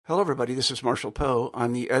Hello, everybody. This is Marshall Poe.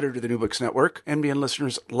 I'm the editor of the New Books Network. NBN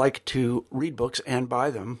listeners like to read books and buy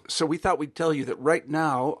them. So we thought we'd tell you that right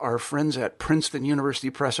now, our friends at Princeton University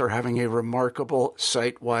Press are having a remarkable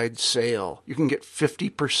site-wide sale. You can get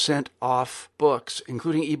 50% off books,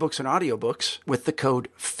 including ebooks and audiobooks, with the code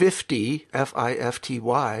 50,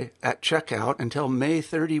 F-I-F-T-Y, at checkout until May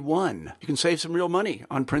 31. You can save some real money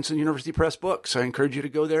on Princeton University Press books. I encourage you to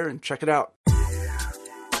go there and check it out.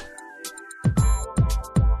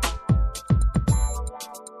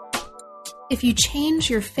 If you change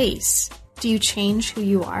your face, do you change who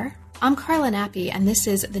you are? I'm Carla Nappi, and this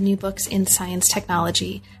is the New Books in Science,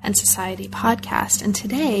 Technology, and Society podcast. And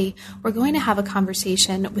today, we're going to have a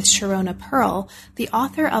conversation with Sharona Pearl, the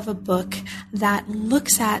author of a book that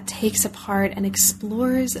looks at, takes apart, and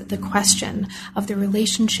explores the question of the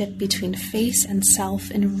relationship between face and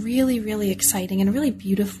self in really, really exciting and really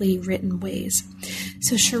beautifully written ways.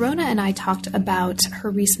 So Sharona and I talked about her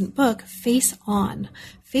recent book, Face On: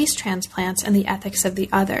 Face Transplants and the Ethics of the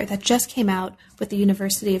Other, that just came out with the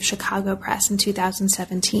University of Chicago Press in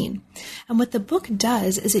 2017. And what the book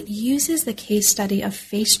does is it uses the case study of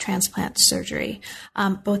face transplant surgery,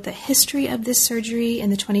 both the history of this surgery in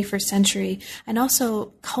the 21st century and also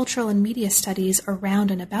cultural and media studies around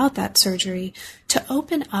and about that surgery, to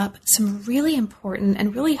open up some really important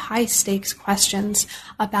and really high-stakes questions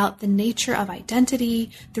about the nature of identity,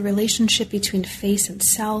 the relationship between face and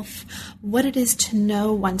self, what it is to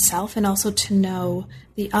know oneself and also to know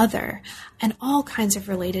the other, and all kinds of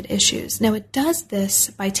related issues. Now, it does this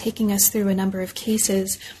by taking us through a number of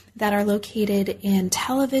cases that are located in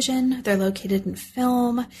television, they're located in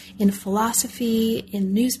film, in philosophy,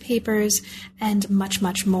 in newspapers, and much,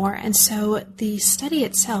 much more. And so the study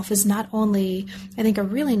itself is not only, I think, a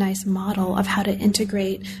really nice model of how to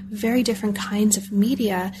integrate very different kinds of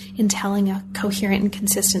media in telling a coherent and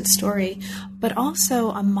consistent story, but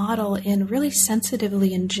also a model in really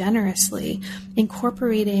sensitively and generously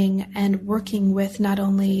incorporating and working with not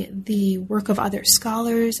only the work of other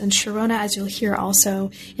scholars, and Sharona, as you'll hear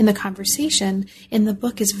also in the conversation, in the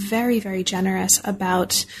book is very, very generous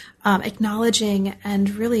about acknowledging and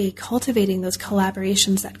really cultivating those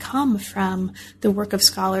collaborations that come from the work of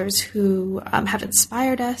scholars who have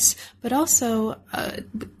inspired us, but also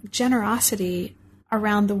generosity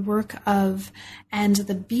around the work of and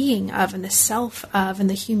the being of and the self of and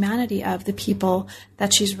the humanity of the people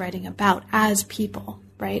that she's writing about as people.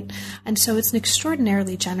 Right? And so it's an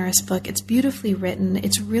extraordinarily generous book. It's beautifully written.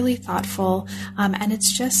 It's really thoughtful. And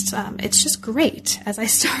it's just great, as I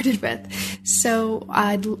started with. So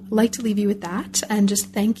I'd like to leave you with that and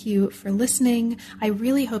just thank you for listening. I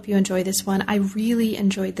really hope you enjoy this one. I really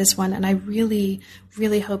enjoyed this one, and I really,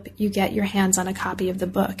 really hope you get your hands on a copy of the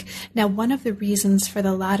book. Now, one of the reasons for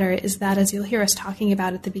the latter is that, as you'll hear us talking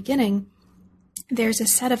about at the beginning, there's a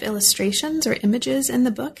set of illustrations or images in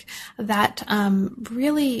the book that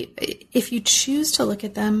really, if you choose to look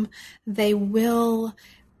at them, they will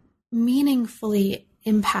meaningfully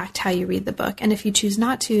impact how you read the book. And if you choose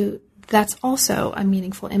not to, that's also a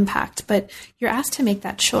meaningful impact. But you're asked to make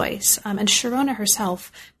that choice. And Sharona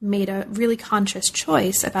herself made a really conscious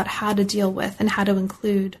choice about how to deal with and how to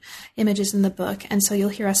include images in the book. And so you'll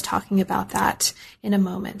hear us talking about that in a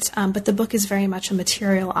moment. But the book is very much a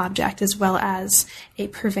material object as well as a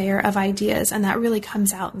purveyor of ideas. And that really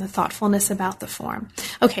comes out in the thoughtfulness about the form.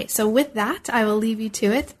 Okay, so with that, I will leave you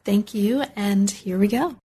to it. Thank you. And here we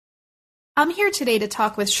go. I'm here today to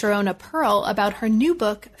talk with Sharona Pearl about her new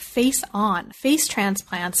book, Face On: Face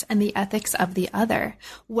Transplants and the Ethics of the Other.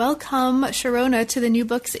 Welcome, Sharona, to the New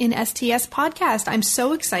Books in STS podcast. I'm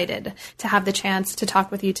so excited to have the chance to talk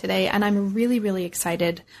with you today, and I'm really, really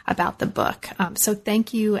excited about the book. So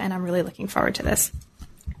thank you, and I'm really looking forward to this.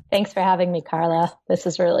 Thanks for having me, Carla. This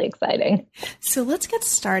is really exciting. So let's get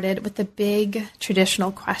started with the big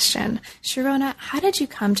traditional question. Sharona, how did you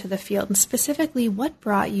come to the field, and specifically, what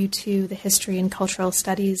brought you to the history and cultural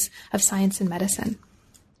studies of science and medicine?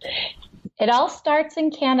 It all starts in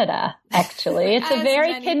Canada, actually. It's a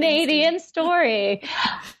very Canadian story.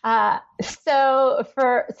 So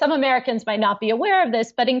for some Americans might not be aware of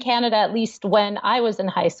this, but in Canada, at least when I was in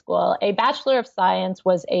high school, a Bachelor of Science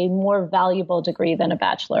was a more valuable degree than a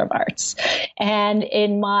Bachelor of Arts. And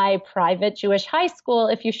in my private Jewish high school,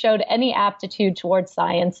 if you showed any aptitude towards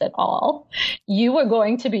science at all, you were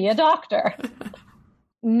going to be a doctor.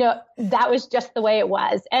 No, that was just the way it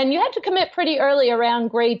was. And you had to commit pretty early, around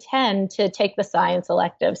grade 10, to take the science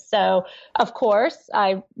elective. So, of course,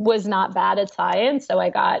 I was not bad at science, so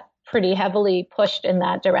I got pretty heavily pushed in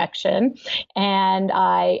that direction. And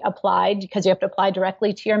I applied, because you have to apply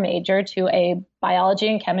directly to your major, to a biology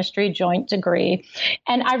and chemistry joint degree.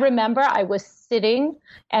 And I remember I was sitting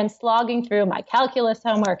and slogging through my calculus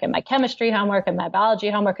homework and my chemistry homework and my biology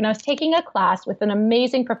homework. And I was taking a class with an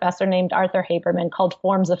amazing professor named Arthur Haberman called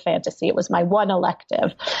Forms of Fantasy. It was my one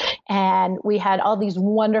elective. And we had all these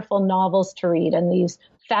wonderful novels to read and these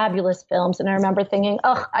fabulous films. And I remember thinking,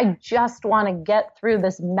 oh, I just want to get through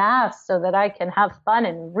this math so that I can have fun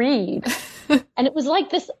and read. And it was like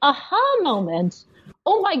this aha moment.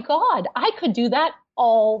 Oh my God, I could do that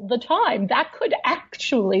all the time. That could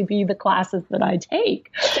actually be the classes that I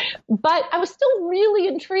take. But I was still really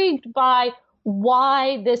intrigued by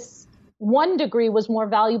why this one degree was more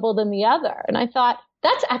valuable than the other. And I thought,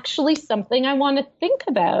 that's actually something I want to think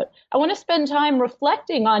about. I want to spend time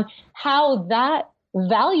reflecting on how that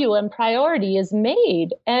value and priority is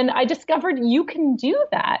made. And I discovered you can do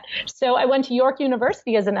that. So I went to York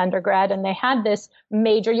University as an undergrad, and they had this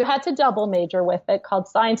major, you had to double major with it, called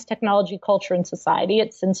Science, Technology, Culture, and Society.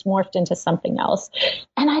 It's since morphed into something else.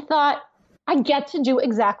 And I thought, I get to do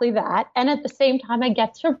exactly that. And at the same time, I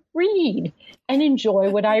get to read and enjoy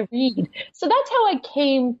what I read. So that's how I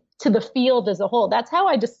came to the field as a whole. That's how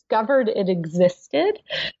I discovered it existed.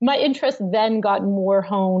 My interest then got more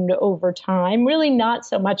honed over time, really not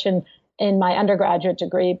so much in my undergraduate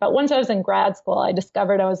degree. But once I was in grad school, I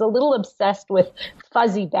discovered I was a little obsessed with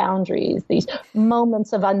fuzzy boundaries, these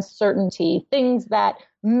moments of uncertainty, things that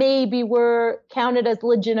maybe were counted as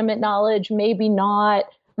legitimate knowledge, maybe not,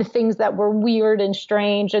 the things that were weird and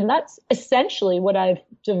strange. And that's essentially what I've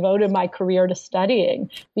devoted my career to studying,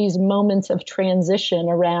 these moments of transition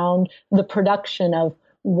around the production of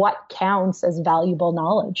what counts as valuable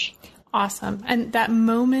knowledge. Awesome. And that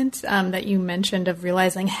moment that you mentioned of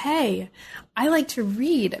realizing, hey, I like to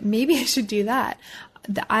read, maybe I should do that.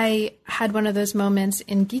 I had one of those moments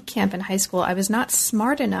in Geek Camp in high school. I was not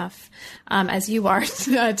smart enough, as you are,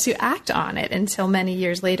 to act on it until many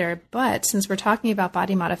years later. But since we're talking about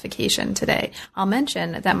body modification today, I'll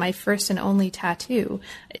mention that my first and only tattoo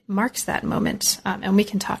marks that moment. And we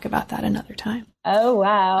can talk about that another time. Oh,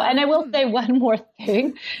 wow. And I will say one more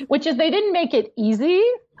thing, which is they didn't make it easy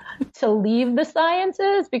to leave the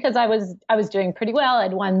sciences, because I was doing pretty well.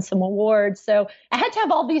 I'd won some awards. So I had to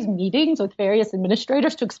have all these meetings with various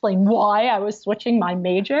administrators to explain why I was switching my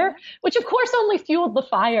major, which of course only fueled the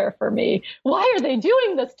fire for me. Why are they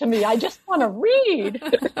doing this to me? I just want to read.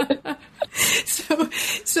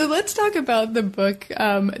 So let's talk about the book.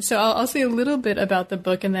 So I'll say a little bit about the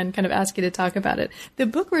book and then kind of ask you to talk about it. The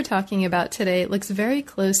book we're talking about today looks very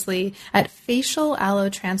closely at facial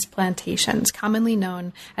allotransplantations, commonly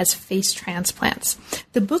known as face transplants.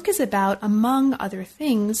 The book is about, among other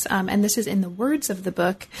things, and this is in the words of the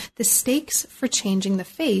book, the stakes for changing the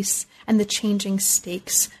face and the changing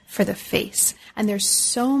stakes for the face. And there's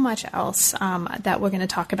so much else that we're going to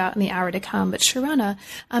talk about in the hour to come. But Sharona,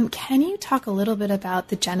 can you talk a little bit about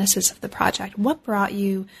the genesis of the project? What brought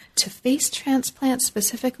you to face transplants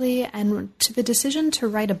specifically, and to the decision to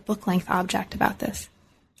write a book-length object about this?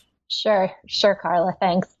 Sure, Carla,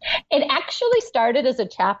 thanks. It actually started as a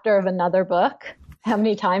chapter of another book. How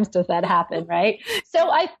many times does that happen, right? So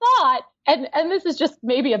I thought, and this is just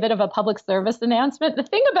maybe a bit of a public service announcement, the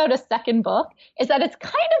thing about a second book is that it's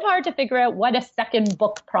kind of hard to figure out what a second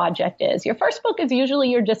book project is. Your first book is usually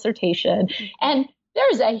your dissertation, and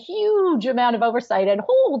there's a huge amount of oversight and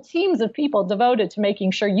whole teams of people devoted to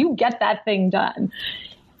making sure you get that thing done.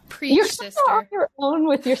 Preach, sister. You're on your own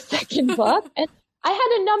with your second book. And I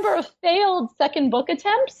had a number of failed second book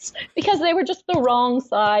attempts because they were just the wrong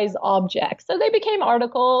size objects. So they became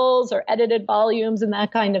articles or edited volumes and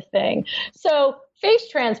that kind of thing. So face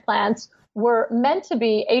transplants were meant to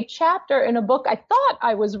be a chapter in a book I thought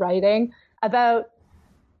I was writing about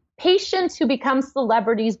patients who become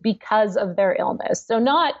celebrities because of their illness. So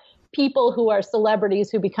not people who are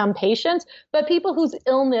celebrities who become patients, but people whose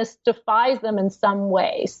illness defies them in some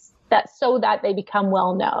ways, so that they become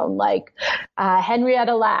well known, like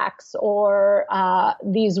Henrietta Lacks, or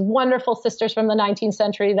these wonderful sisters from the 19th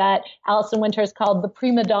century that Alison Winters called the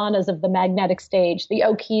prima donnas of the magnetic stage, the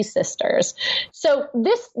O'Kee sisters. So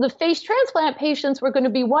the face transplant patients were going to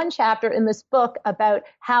be one chapter in this book about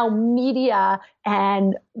how media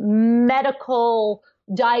and medical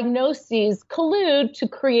diagnoses collude to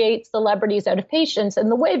create celebrities out of patients, and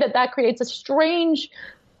the way that creates a strange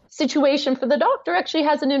situation for the doctor actually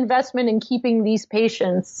has an investment in keeping these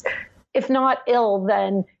patients, if not ill,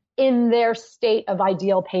 then in their state of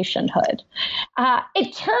ideal patienthood.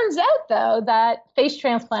 It turns out, though, that face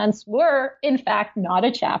transplants were, in fact, not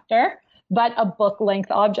a chapter. but a book-length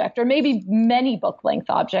object, or maybe many book-length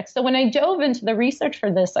objects. So when I dove into the research for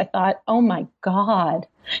this, I thought, oh my God,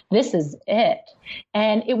 this is it.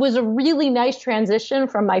 And it was a really nice transition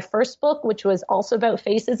from my first book, which was also about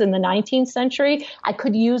faces in the 19th century. I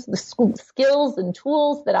could use the skills and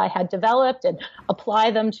tools that I had developed and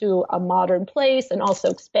apply them to a modern place, and also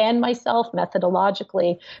expand myself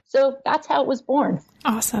methodologically. So that's how it was born.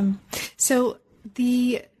 Awesome. So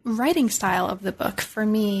the writing style of the book for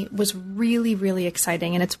me was really, really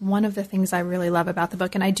exciting. And it's one of the things I really love about the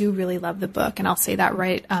book. And I do really love the book. And I'll say that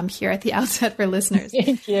right here at the outset for listeners.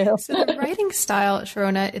 Thank you. So the writing style,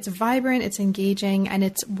 Sharona, it's vibrant, it's engaging, and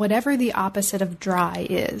it's whatever the opposite of dry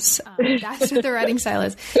is. That's what the writing style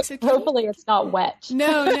is. So hopefully it's not wet.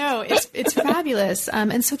 No, it's fabulous.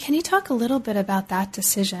 And so can you talk a little bit about that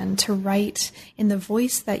decision to write in the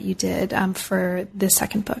voice that you did for this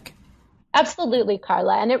second book? Absolutely,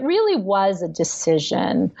 Carla. And it really was a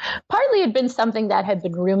decision. Partly it had been something that had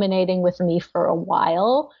been ruminating with me for a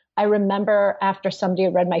while. I remember after somebody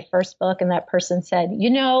had read my first book and that person said,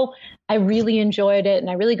 I really enjoyed it and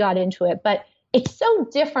I really got into it, but it's so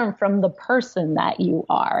different from the person that you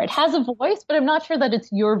are. It has a voice, but I'm not sure that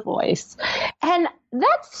it's your voice. And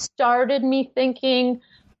that started me thinking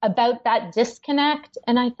about that disconnect.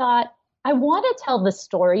 And I thought, I want to tell the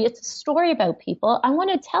story. It's a story about people. I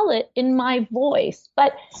want to tell it in my voice,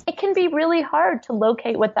 but it can be really hard to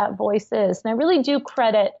locate what that voice is. And I really do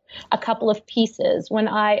credit a couple of pieces. When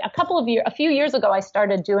a few years ago, I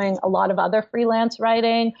started doing a lot of other freelance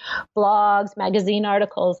writing, blogs, magazine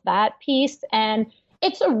articles, that piece. And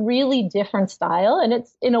it's a really different style. And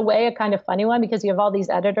it's in a way a kind of funny one, because you have all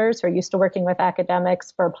these editors who are used to working with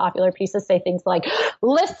academics for popular pieces say things like,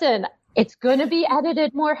 listen, it's going to be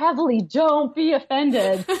edited more heavily. Don't be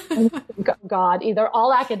offended. God, either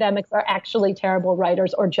all academics are actually terrible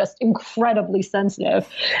writers or just incredibly sensitive.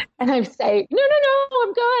 And I say, no,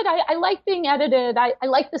 I'm good. I like being edited. I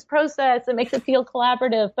like this process. It makes it feel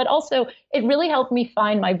collaborative. But also, it really helped me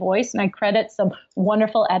find my voice. And I credit some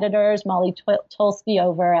wonderful editors, Molly Tolsky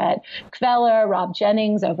over at Kveller, Rob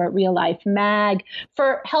Jennings over at Real Life Mag,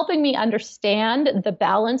 for helping me understand the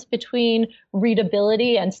balance between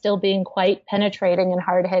readability and still being quite penetrating and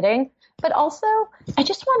hard-hitting. But also, I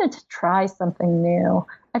just wanted to try something new.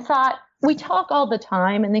 I thought, we talk all the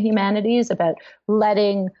time in the humanities about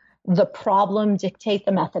letting the problem dictate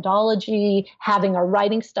the methodology, having our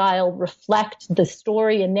writing style reflect the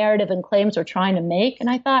story and narrative and claims we're trying to make. And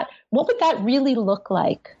I thought, what would that really look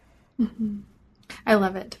like? Mm-hmm. I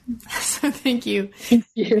love it. So thank you. Thank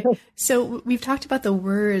you. So we've talked about the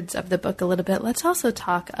words of the book a little bit. Let's also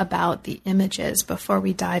talk about the images before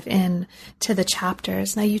we dive in to the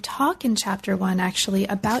chapters. Now, you talk in chapter 1 actually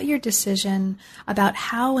about your decision about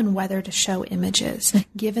how and whether to show images,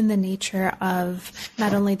 given the nature of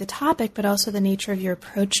not only the topic, but also the nature of your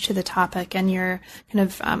approach to the topic and your kind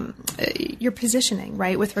of your positioning,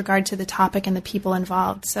 right, with regard to the topic and the people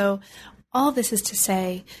involved. So all this is to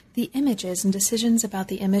say, the images and decisions about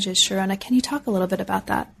the images, Sharona, can you talk a little bit about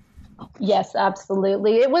that? Yes,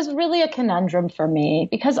 absolutely. It was really a conundrum for me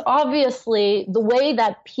because obviously the way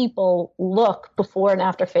that people look before and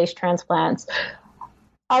after face transplants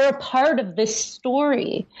are a part of this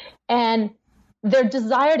story. And their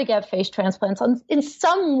desire to get face transplants in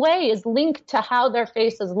some way is linked to how their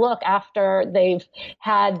faces look after they've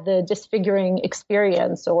had the disfiguring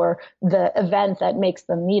experience or the event that makes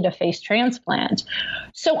them need a face transplant.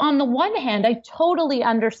 So on the one hand, I totally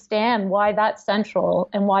understand why that's central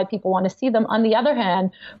and why people want to see them. On the other hand,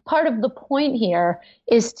 part of the point here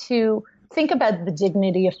is to think about the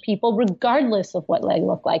dignity of people regardless of what they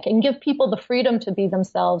look like and give people the freedom to be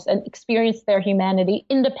themselves and experience their humanity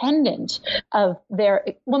independent of their,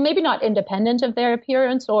 well, maybe not independent of their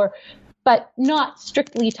appearance but not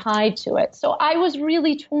strictly tied to it. So I was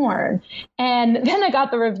really torn. And then I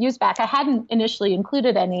got the reviews back. I hadn't initially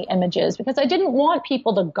included any images because I didn't want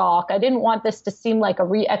people to gawk. I didn't want this to seem like a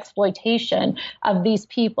re-exploitation of these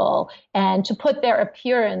people and to put their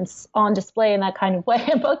appearance on display in that kind of way.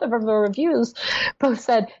 And both of the reviews both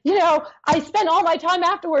said, I spent all my time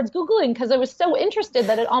afterwards Googling because I was so interested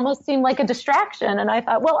that it almost seemed like a distraction. And I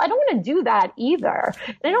thought, well, I don't want to do that either.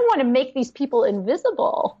 And I don't want to make these people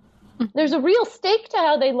invisible. There's a real stake to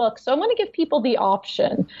how they look. So I'm going to give people the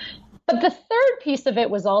option. But the third piece of it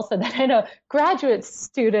was also that I had a graduate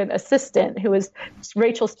student assistant who was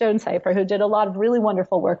Rachel Stonecipher, who did a lot of really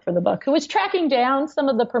wonderful work for the book, who was tracking down some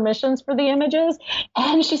of the permissions for the images.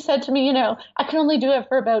 And she said to me, I can only do it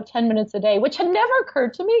for about 10 minutes a day, which had never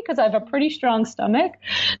occurred to me because I have a pretty strong stomach.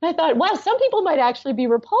 And I thought, wow, some people might actually be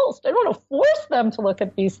repulsed. I don't want to force them to look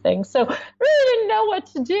at these things. So I really didn't know what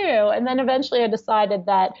to do. And then eventually I decided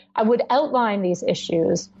that I would outline these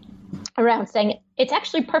issues around saying it's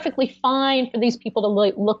actually perfectly fine for these people to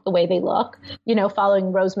look the way they look,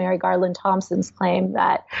 following Rosemary Garland Thompson's claim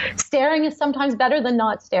that staring is sometimes better than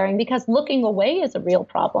not staring because looking away is a real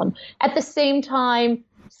problem. At the same time,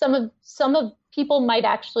 some of people might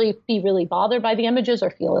actually be really bothered by the images or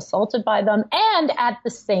feel assaulted by them. And at the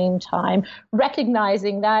same time,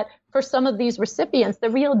 recognizing that for some of these recipients, the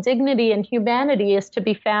real dignity and humanity is to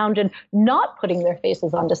be found in not putting their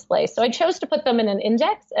faces on display. So I chose to put them in an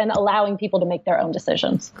index and allowing people to make their own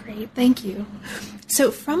decisions. Great. Thank you. So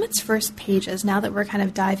from its first pages, now that we're kind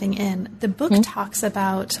of diving in, the book talks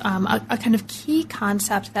about a kind of key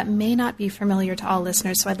concept that may not be familiar to all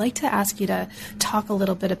listeners. So I'd like to ask you to talk a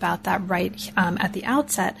little bit about that right at the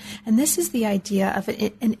outset. And this is the idea of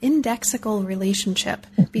an indexical relationship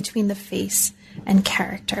between the face and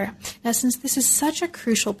character. Now, since this is such a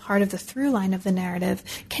crucial part of the through line of the narrative,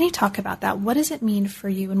 can you talk about that? What does it mean for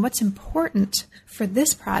you, and what's important for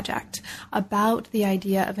this project about the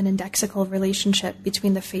idea of an indexical relationship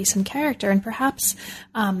between the face and character? And perhaps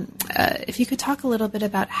if you could talk a little bit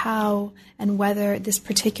about how and whether this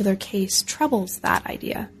particular case troubles that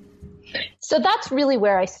idea. So that's really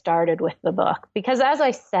where I started with the book, because as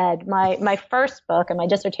I said, my first book and my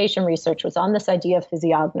dissertation research was on this idea of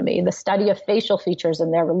physiognomy, the study of facial features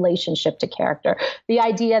and their relationship to character, the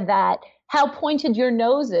idea that how pointed your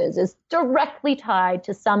nose is directly tied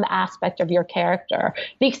to some aspect of your character.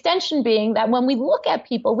 The extension being that when we look at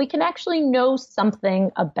people, we can actually know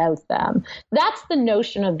something about them. That's the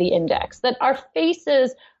notion of the index, that our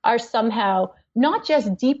faces are somehow not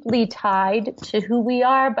just deeply tied to who we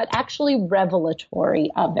are, but actually revelatory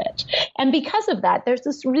of it. And because of that, there's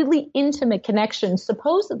this really intimate connection,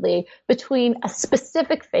 supposedly, between a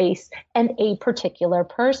specific face and a particular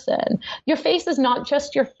person. Your face is not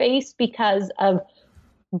just your face because of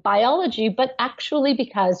biology, but actually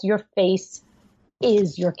because your face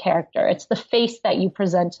is your character. It's the face that you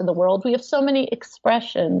present to the world. We have so many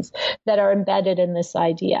expressions that are embedded in this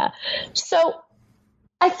idea. So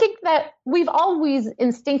I think that we've always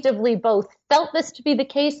instinctively both felt this to be the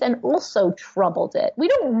case and also troubled it. We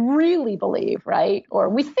don't really believe, right? Or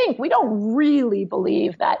we think we don't really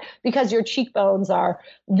believe that because your cheekbones are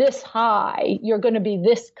this high, you're going to be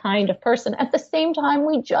this kind of person. At the same time,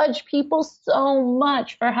 we judge people so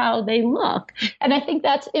much for how they look. And I think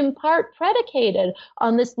that's in part predicated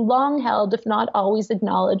on this long-held, if not always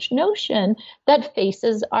acknowledged notion that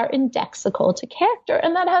faces are indexical to character.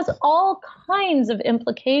 And that has all kinds of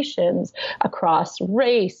implications across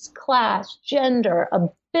race, class, gender,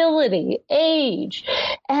 ability, age.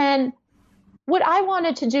 And what I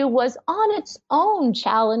wanted to do was on its own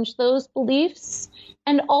challenge those beliefs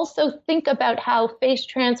and also think about how face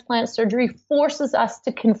transplant surgery forces us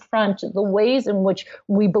to confront the ways in which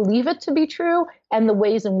we believe it to be true and the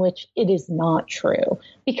ways in which it is not true.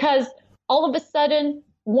 Because all of a sudden,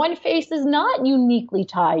 one face is not uniquely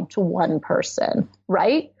tied to one person,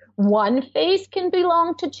 right? One face can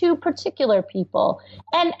belong to two particular people.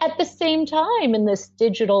 And at the same time, in this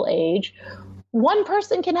digital age, one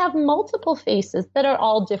person can have multiple faces that are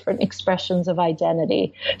all different expressions of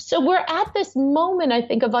identity. So we're at this moment, I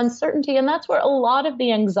think, of uncertainty. And that's where a lot of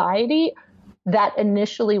the anxiety that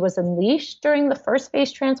initially was unleashed during the first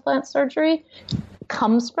face transplant surgery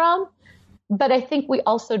comes from. But I think we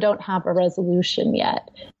also don't have a resolution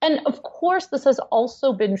yet. And of course, this has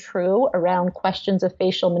also been true around questions of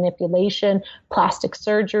facial manipulation, plastic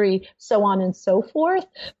surgery, so on and so forth.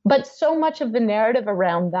 But so much of the narrative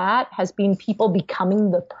around that has been people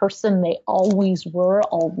becoming the person they always were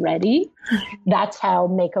already. That's how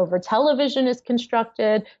makeover television is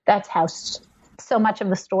constructed. That's how so much of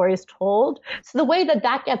the story is told. So the way that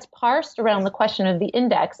that gets parsed around the question of the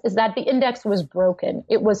index is that the index was broken.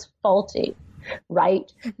 It was faulty,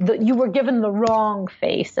 right? You were given the wrong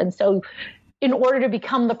face. And so in order to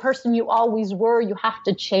become the person you always were, you have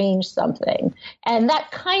to change something. And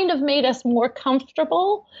that kind of made us more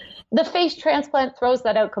comfortable. The face transplant throws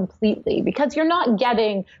that out completely because you're not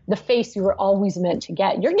getting the face you were always meant to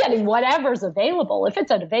get. You're getting whatever's available, if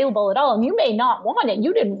it's available at all. And you may not want it.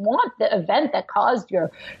 You didn't want the event that caused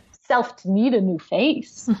yourself to need a new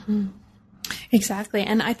face. Mm-hmm. Exactly.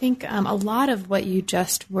 And I think a lot of what you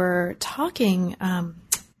just were talking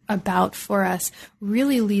about for us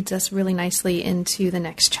really leads us really nicely into the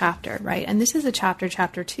next chapter, right? And this is a chapter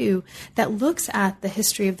 2, that looks at the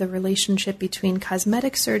history of the relationship between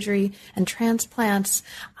cosmetic surgery and transplants,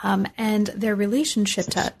 and their relationship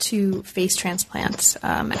to face transplants,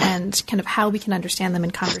 and kind of how we can understand them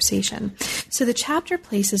in conversation. So the chapter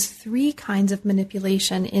places 3 kinds of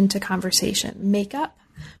manipulation into conversation: makeup,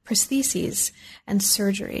 prostheses, and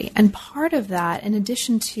surgery. And part of that, in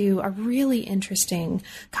addition to a really interesting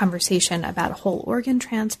conversation about whole organ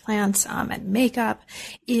transplants and makeup,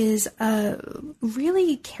 is a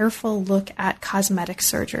really careful look at cosmetic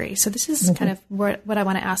surgery. So this is kind of what I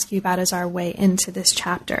want to ask you about as our way into this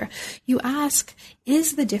chapter. You ask,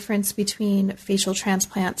 is the difference between facial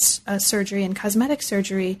transplants surgery and cosmetic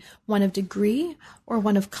surgery one of degree or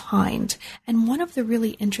one of kind? And one of the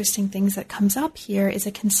really interesting things that comes up here is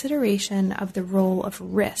a consideration of the role of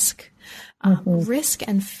risk. Risk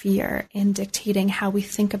and fear in dictating how we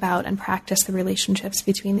think about and practice the relationships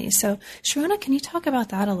between these. So, Sharona, can you talk about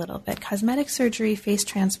that a little bit? Cosmetic surgery, face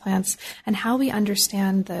transplants, and how we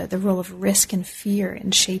understand the role of risk and fear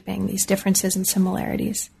in shaping these differences and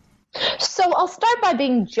similarities. So I'll start by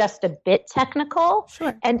being just a bit technical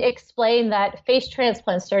and explain that face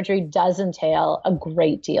transplant surgery does entail a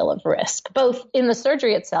great deal of risk, both in the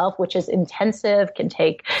surgery itself, which is intensive, can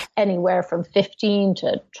take anywhere from 15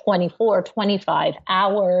 to 24, 25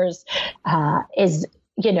 hours, is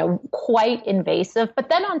quite invasive. But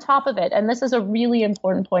then on top of it, and this is a really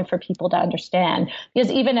important point for people to understand, because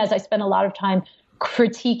even as I spend a lot of time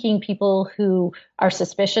critiquing people who are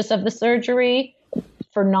suspicious of the surgery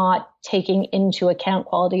for not taking into account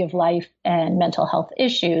quality of life and mental health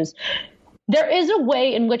issues, there is a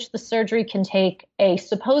way in which the surgery can take a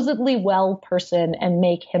supposedly well person and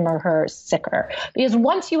make him or her sicker. Because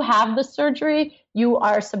once you have the surgery, you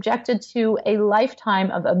are subjected to a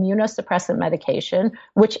lifetime of immunosuppressant medication,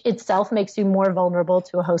 which itself makes you more vulnerable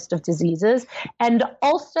to a host of diseases, and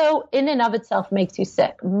also in and of itself makes you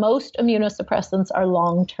sick. Most immunosuppressants are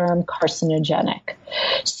long-term carcinogenic.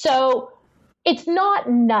 So it's not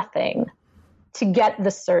nothing to get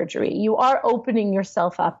the surgery. You are opening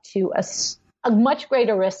yourself up to a much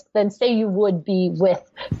greater risk than, say, you would be with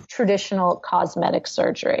traditional cosmetic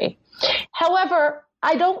surgery. However,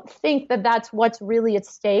 I don't think that that's what's really at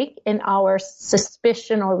stake in our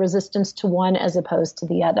suspicion or resistance to one as opposed to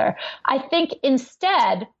the other. I think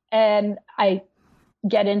instead, and I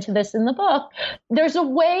get into this in the book, there's a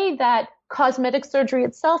way that cosmetic surgery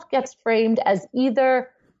itself gets framed as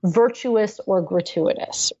either virtuous or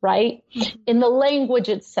gratuitous, right? In the language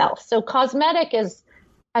itself. So cosmetic is,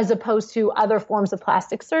 as opposed to other forms of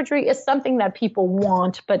plastic surgery, is something that people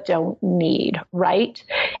want but don't need, right?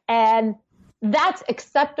 And that's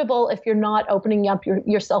acceptable if you're not opening up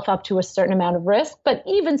yourself up to a certain amount of risk. But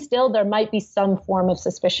even still, there might be some form of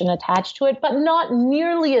suspicion attached to it, but not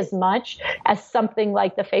nearly as much as something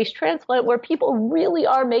like the face transplant, where people really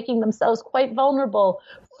are making themselves quite vulnerable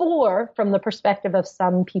for, from the perspective of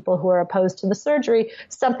some people who are opposed to the surgery,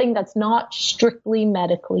 something that's not strictly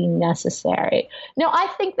medically necessary. Now,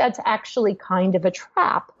 I think that's actually kind of a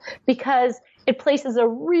trap, because it places a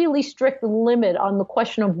really strict limit on the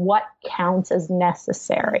question of what counts as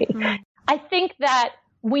necessary. I think that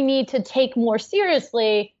we need to take more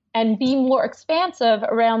seriously and be more expansive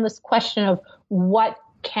around this question of what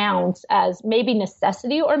counts as maybe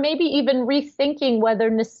necessity, or maybe even rethinking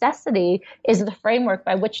whether necessity is the framework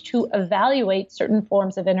by which to evaluate certain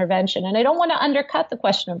forms of intervention. And I don't want to undercut the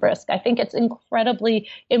question of risk. I think it's incredibly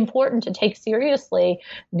important to take seriously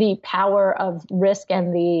the power of risk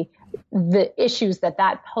and the issues that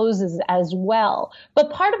poses as well.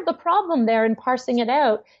 But part of the problem there in parsing it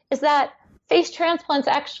out is that face transplants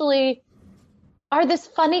actually are this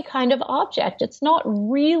funny kind of object. It's not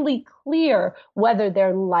really clear whether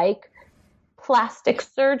they're like plastic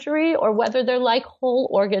surgery or whether they're like whole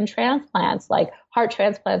organ transplants, like heart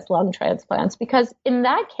transplants, lung transplants, because in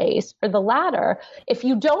that case, for the latter, if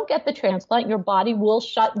you don't get the transplant, your body will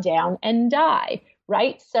shut down and die,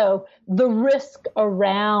 right? So the risk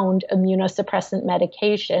around immunosuppressant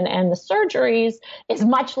medication and the surgeries is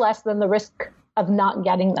much less than the risk of not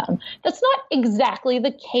getting them. That's not exactly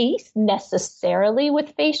the case necessarily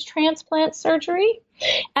with face transplant surgery.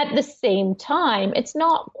 At the same time, it's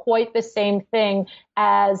not quite the same thing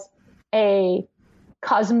as a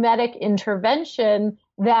cosmetic intervention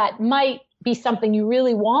that might be something you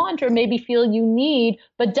really want or maybe feel you need,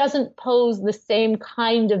 but doesn't pose the same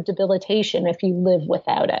kind of debilitation if you live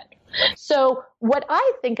without it. So what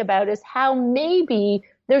I think about is how maybe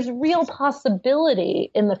there's real possibility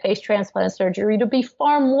in the face transplant surgery to be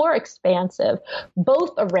far more expansive,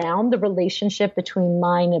 both around the relationship between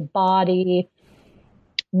mind and body,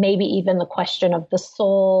 maybe even the question of the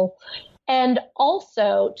soul, and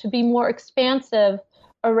also to be more expansive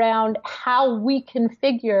around how we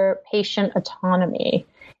configure patient autonomy,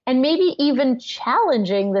 and maybe even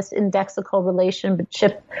challenging this indexical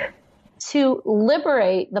relationship to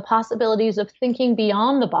liberate the possibilities of thinking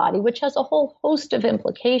beyond the body, which has a whole host of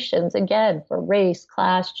implications, again, for race,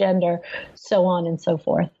 class, gender, so on and so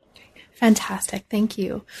forth. Fantastic. Thank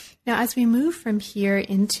you. Now, as we move from here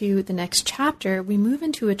into the next chapter, we move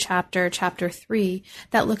into a chapter 3,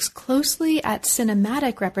 that looks closely at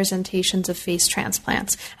cinematic representations of face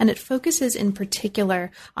transplants. And it focuses in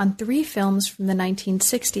particular on 3 films from the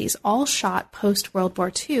 1960s, all shot post-World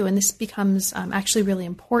War II. And this becomes actually really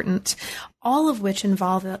important, all of which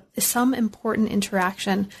involve some important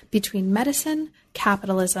interaction between medicine,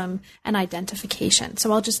 capitalism, and identification.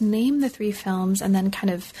 So I'll just name the 3 films and then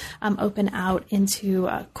kind of open out into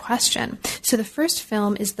a question. So the first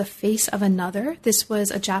film is The Face of Another. This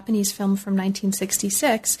was a Japanese film from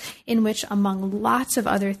 1966 in which, among lots of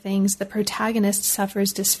other things, the protagonist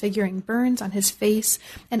suffers disfiguring burns on his face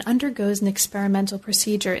and undergoes an experimental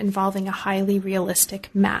procedure involving a highly realistic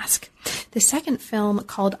mask. The second film,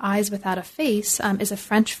 called Eyes Without a Face, is a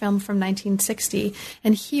French film from 1960.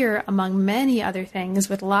 And here, among many other things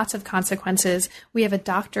with lots of consequences, we have a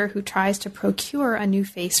doctor who tries to procure a new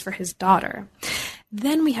face for his daughter.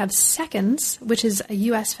 Then we have Seconds, which is a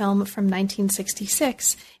U.S. film from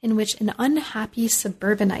 1966, in which an unhappy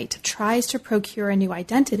suburbanite tries to procure a new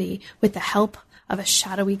identity with the help of a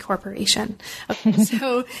shadowy corporation. Okay,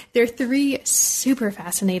 so there are 3 super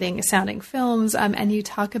fascinating sounding films, and you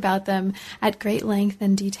talk about them at great length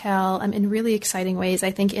and detail in really exciting ways,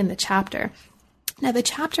 I think, in the chapter. Now, the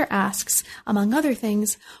chapter asks, among other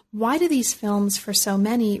things, why do these films, for so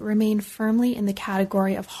many, remain firmly in the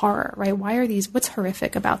category of horror, right? What's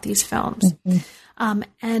horrific about these films? Mm-hmm.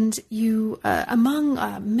 And you, among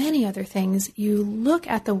many other things, you look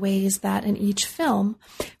at the ways that in each film,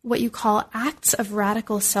 what you call acts of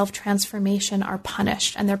radical self-transformation are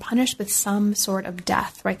punished, and they're punished with some sort of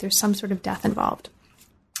death, right? There's some sort of death involved.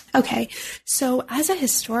 Okay, so as a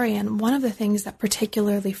historian, one of the things that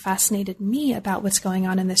particularly fascinated me about what's going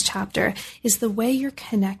on in this chapter is the way you're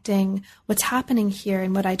connecting what's happening here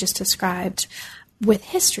and what I just described with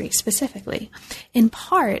history specifically. In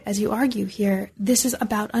part, as you argue here, this is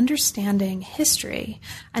about understanding history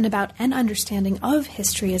and about an understanding of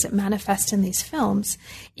history as it manifests in these films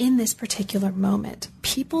in this particular moment.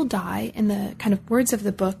 People die, in the kind of words of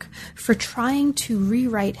the book, for trying to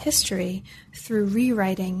rewrite history through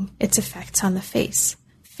rewriting its effects on the face.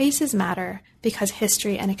 Faces matter because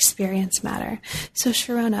history and experience matter. So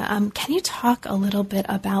Sharona, can you talk a little bit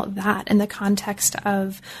about that in the context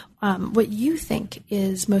of what you think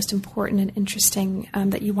is most important and interesting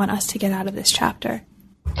that you want us to get out of this chapter?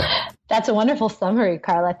 That's a wonderful summary,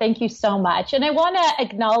 Carla. Thank you so much. And I want to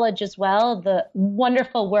acknowledge as well the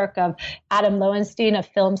wonderful work of Adam Lowenstein, a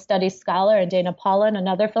film studies scholar, and Dana Paulin,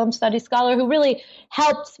 another film studies scholar, who really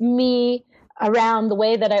helped me around the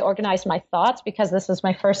way that I organized my thoughts, because this is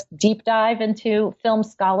my first deep dive into film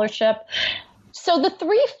scholarship. So the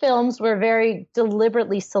 3 films were very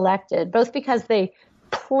deliberately selected, both because they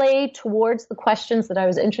play towards the questions that I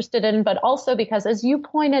was interested in, but also because, as you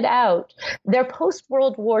pointed out, they're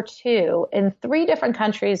post-World War II in 3 different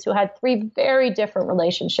countries who had 3 very different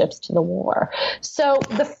relationships to the war. So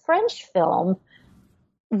the French film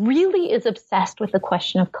really is obsessed with the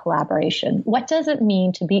question of collaboration. What does it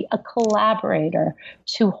mean to be a collaborator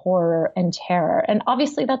to horror and terror? And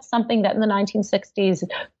obviously that's something that in the 1960s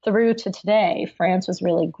through to today, France was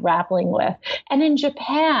really grappling with. And in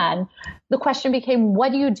Japan, the question became,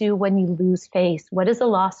 what do you do when you lose face? What is a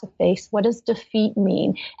loss of face? What does defeat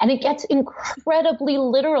mean? And it gets incredibly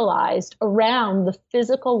literalized around the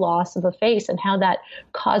physical loss of a face and how that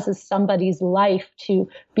causes somebody's life to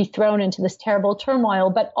be thrown into this terrible turmoil,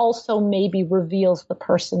 but also maybe reveals the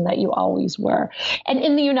person that you always were. And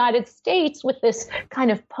in the United States, with this kind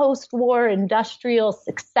of post-war industrial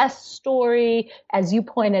success story, as you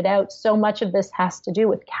pointed out, so much of this has to do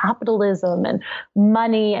with capitalism and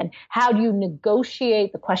money and how do you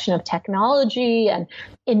negotiate the question of technology and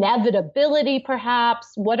inevitability,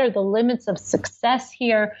 perhaps? What are the limits of success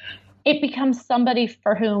here? It becomes somebody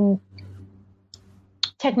for whom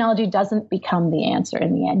technology doesn't become the answer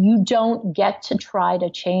in the end. You don't get to try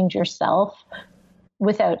to change yourself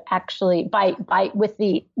without actually with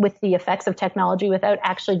the effects of technology, without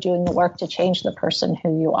actually doing the work to change the person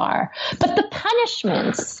who you are. But the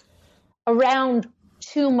punishments around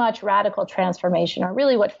too much radical transformation are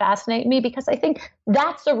really what fascinate me, because I think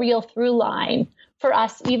that's a real through line for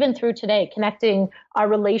us, even through today, connecting our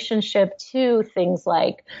relationship to things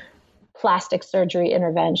like plastic surgery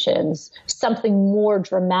interventions, something more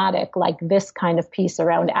dramatic like this kind of piece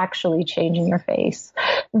around actually changing your face.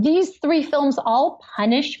 These 3 films all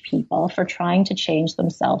punish people for trying to change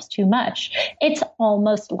themselves too much. It's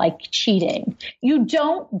almost like cheating. You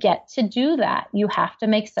don't get to do that. You have to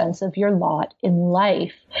make sense of your lot in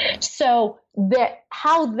life. So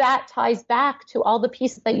how that ties back to all the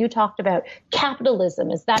pieces that you talked about.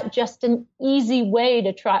 Capitalism, is that just an easy way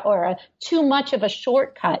to try, or too much of a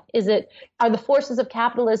shortcut? Are the forces of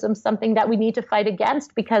capitalism something that we need to fight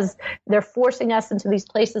against because they're forcing us into these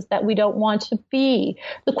places that we don't want to be?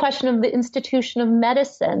 The question of the institution of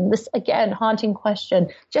medicine, this again, haunting question.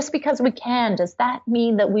 Just because we can, does that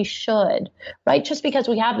mean that we should, right? Just because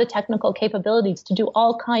we have the technical capabilities to do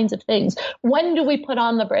all kinds of things. When do we put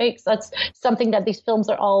on the brakes? That's something that these films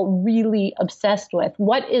are all really obsessed with.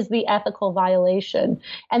 What is the ethical violation?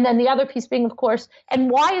 And then the other piece being, of course, and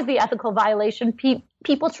why is the ethical violation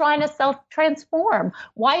people trying to self-transform?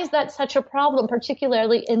 Why is that such a problem,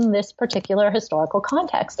 particularly in this particular historical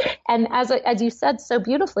context? And as you said so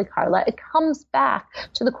beautifully, Carla, it comes back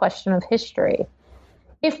to the question of history.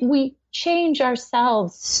 If we change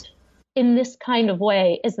ourselves in this kind of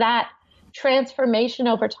way, is that transformation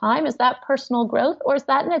over time? Is that personal growth, or is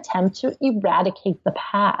that an attempt to eradicate the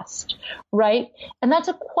past, right? And that's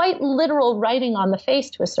a quite literal writing on the face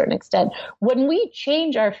to a certain extent. When we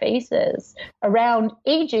change our faces around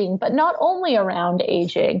aging, but not only around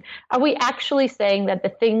aging, are we actually saying that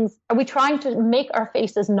are we trying to make our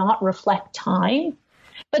faces not reflect time?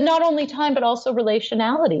 But not only time, but also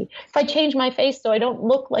relationality. If I change my face so I don't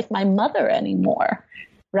look like my mother anymore,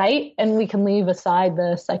 right? And we can leave aside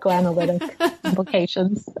the psychoanalytic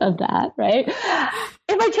implications of that, right?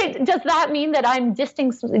 If I change, does that mean that I'm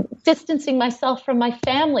distancing myself from my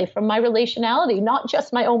family, from my relationality, not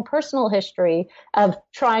just my own personal history of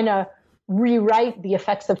trying to rewrite the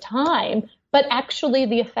effects of time, but actually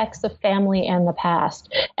the effects of family and the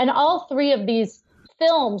past? And all 3 of these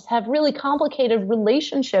films have really complicated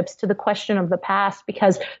relationships to the question of the past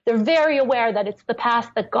because they're very aware that it's the past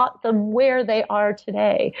that got them where they are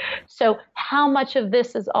today. So how much of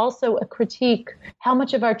this is also a critique? How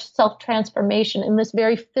much of our self-transformation in this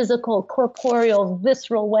very physical, corporeal,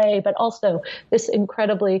 visceral way, but also this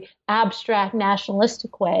incredibly abstract,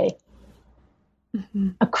 nationalistic way? Mm-hmm.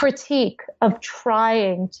 A critique of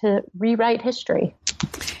trying to rewrite history.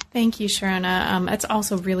 Thank you, Sharona. It's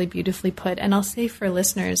also really beautifully put. And I'll say for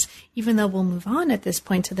listeners, even though we'll move on at this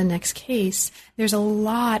point to the next case, there's a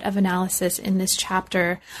lot of analysis in this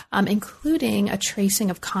chapter, including a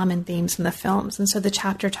tracing of common themes in the films. And so the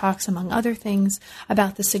chapter talks, among other things,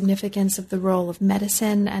 about the significance of the role of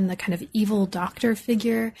medicine and the kind of evil doctor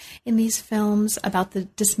figure in these films, about the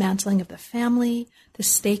dismantling of the family, the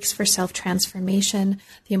stakes for self-transformation,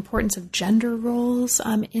 the importance of gender roles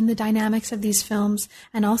in the dynamics of these films,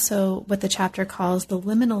 and also what the chapter calls the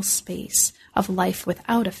liminal space of life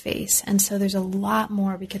without a face. And so there's a lot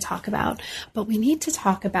more we could talk about, but we need to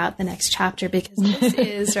talk about the next chapter because this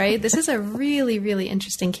is, right, this is a really, really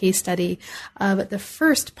interesting case study of the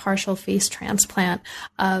first partial face transplant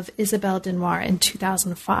of Isabelle Denoire in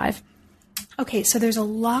 2005. Okay, so there's a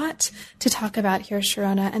lot to talk about here,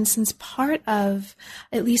 Sharona, and since part of,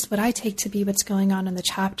 at least what I take to be what's going on in the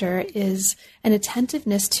chapter, is an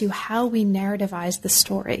attentiveness to how we narrativize the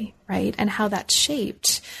story, right, and how that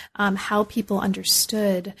shaped how people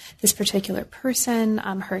understood this particular person,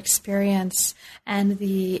 her experience, and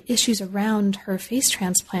the issues around her face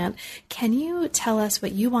transplant, can you tell us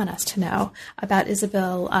what you want us to know about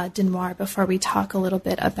Isabelle Denoire before we talk a little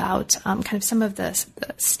bit about kind of some of the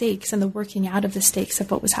stakes and the working out of the stakes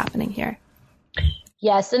of what was happening here?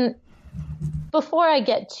 Yes, and before I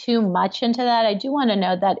get too much into that, I do want to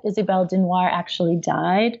know that Isabelle Denoire actually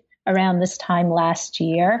died around this time last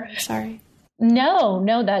year. Sorry.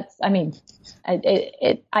 No, that's, I mean,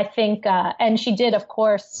 I think, and she did, of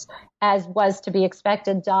course, as was to be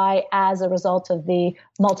expected, die as a result of the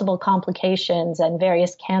multiple complications and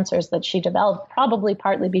various cancers that she developed, probably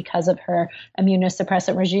partly because of her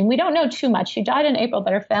immunosuppressant regime. We don't know too much. She died in April,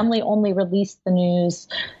 but her family only released the news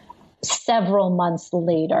several months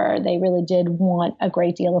later. They really did want a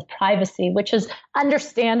great deal of privacy, which is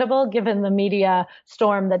understandable given the media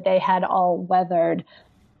storm that they had all weathered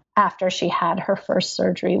after she had her first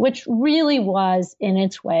surgery, which really was, in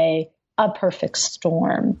its way, a perfect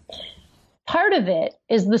storm. Part of it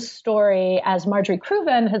is the story, as Marjorie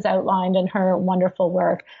Cruven has outlined in her wonderful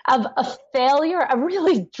work, of a failure, a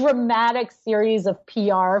really dramatic series of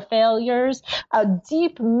PR failures, a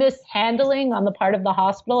deep mishandling on the part of the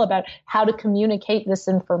hospital about how to communicate this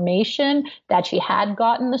information, that she had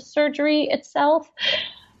gotten the surgery itself.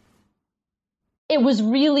 It was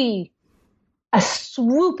really a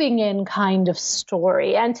swooping in kind of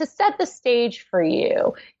story. And to set the stage for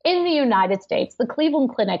you, in the United States, the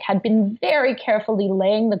Cleveland Clinic had been very carefully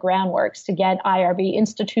laying the groundworks to get IRB,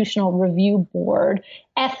 Institutional Review Board,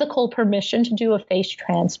 ethical permission to do a face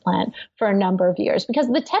transplant for a number of years, because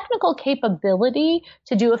the technical capability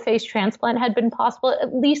to do a face transplant had been possible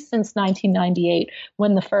at least since 1998,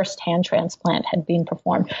 when the first hand transplant had been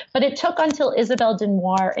performed. But it took until Isabelle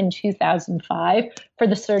Denoir in 2005 for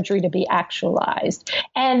the surgery to be actualized.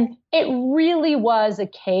 And it really was a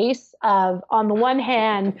case of, on the one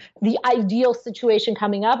hand, the ideal situation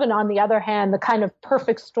coming up, and on the other hand, the kind of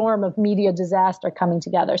perfect storm of media disaster coming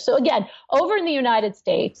together. So again, over in the United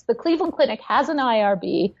States, the Cleveland Clinic has an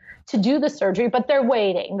IRB to do the surgery, but they're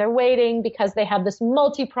waiting. They're waiting because they have this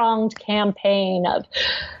multi-pronged campaign of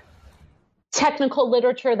technical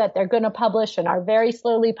literature that they're going to publish and are very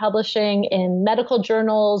slowly publishing in medical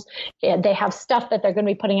journals. And they have stuff that they're going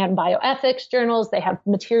to be putting out in bioethics journals. They have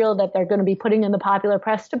material that they're going to be putting in the popular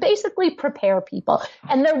press to basically prepare people.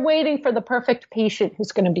 And they're waiting for the perfect patient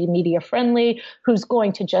who's going to be media friendly, who's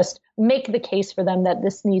going to just make the case for them that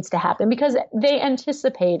this needs to happen, because they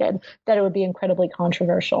anticipated that it would be incredibly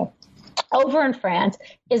controversial. Over in France,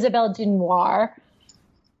 Isabelle Denoir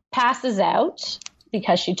passes out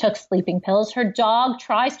because she took sleeping pills. Her dog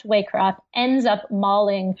tries to wake her up, ends up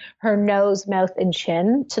mauling her nose, mouth, and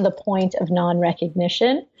chin to the point of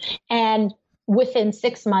non-recognition. And within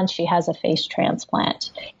 6 months, she has a face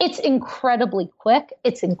transplant. It's incredibly quick.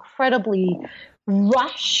 It's incredibly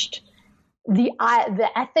rushed. The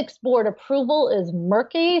ethics board approval is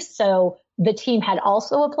murky. So the team had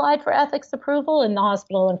also applied for ethics approval in the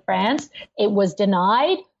hospital in France. It was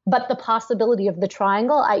denied. But the possibility of the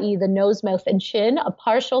triangle, i.e. the nose, mouth, and chin, a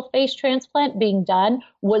partial face transplant being done,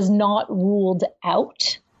 was not ruled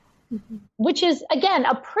out, which is, again,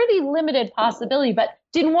 a pretty limited possibility. But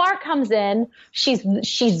Denoir comes in.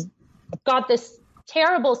 She's got this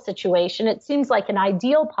terrible situation. It seems like an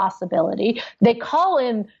ideal possibility. They call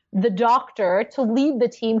in the doctor to lead the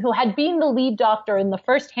team, who had been the lead doctor in the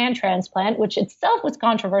first hand transplant, which itself was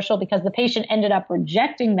controversial because the patient ended up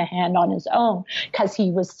rejecting the hand on his own because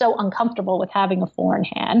he was so uncomfortable with having a foreign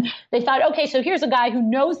hand. They thought, okay, so here's a guy who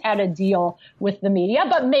knows how to deal with the media,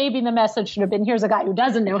 but maybe the message should have been, here's a guy who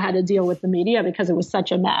doesn't know how to deal with the media because it was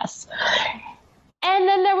such a mess. And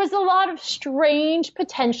then there was a lot of strange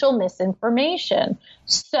potential misinformation.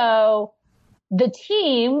 So the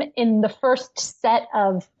team, in the first set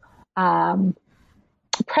of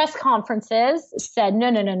press conferences, said,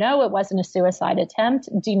 no, it wasn't a suicide attempt.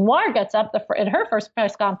 Denoir gets up at her first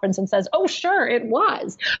press conference and says, oh, sure, it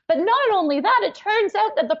was. But not only that, it turns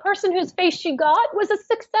out that the person whose face she got was a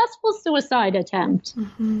successful suicide attempt.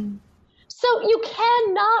 Mm-hmm. So you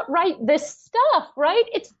cannot write this stuff, right?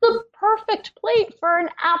 It's the perfect plate for an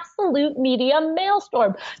absolute media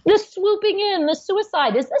maelstrom. The swooping in, the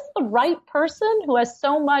suicide. Is this the right person who has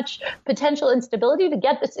so much potential instability to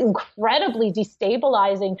get this incredibly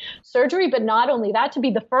destabilizing surgery? But not only that, to be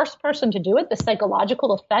the first person to do it, the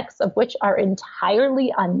psychological effects of which are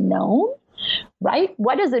entirely unknown. Right?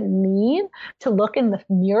 What does it mean to look in the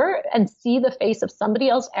mirror and see the face of somebody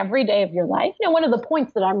else every day of your life? Now, one of the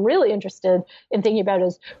points that I'm really interested in thinking about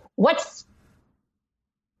is what's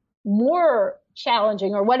more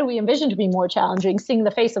challenging, or what do we envision to be more challenging, seeing the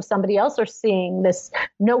face of somebody else or seeing this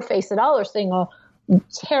no face at all, or seeing a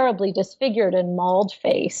terribly disfigured and mauled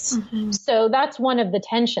face? Mm-hmm. So that's one of the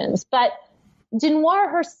tensions. But Denoir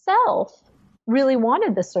herself really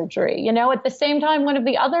wanted the surgery. At the same time, one of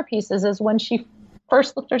the other pieces is when she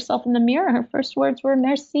first looked herself in the mirror, her first words were,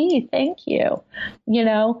 merci, thank you.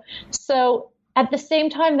 So at the same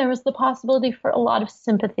time, there was the possibility for a lot of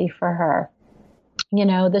sympathy for her.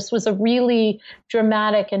 This was a really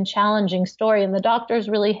dramatic and challenging story, and the doctors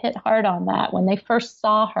really hit hard on that. When they first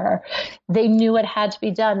saw her, they knew it had to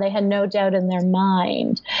be done. They had no doubt in their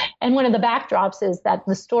mind. And one of the backdrops is that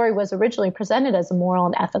the story was originally presented as a moral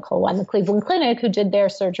and ethical one. The Cleveland Clinic, who did their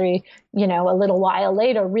surgery, a little while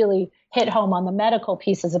later, really hit home on the medical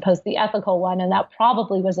piece as opposed to the ethical one, and that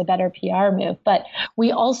probably was a better PR move. But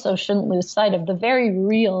we also shouldn't lose sight of the very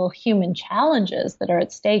real human challenges that are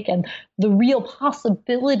at stake and the real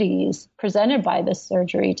possibilities presented by this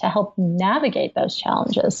surgery to help navigate those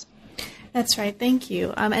challenges. That's right. Thank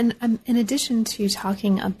you. And in addition to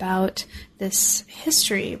talking about this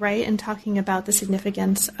history, right, and talking about the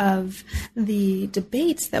significance of the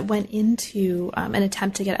debates that went into an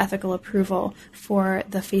attempt to get ethical approval for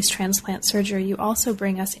the face transplant surgery, you also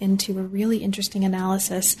bring us into a really interesting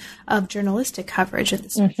analysis of journalistic coverage of the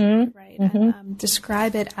surgery, right? And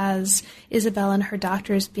describe it as Isabel and her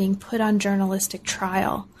doctors being put on journalistic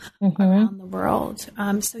trial around the world.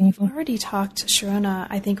 So you've already talked, Sharona,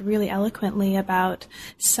 I think really eloquently about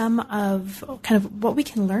some of kind of what we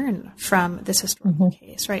can learn from this historical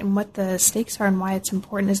case, right? And what the stakes are and why it's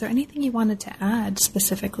important. Is there anything you wanted to add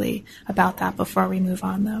specifically about that before we move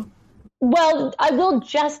on, though? Well, I will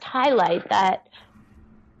just highlight that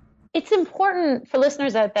it's important for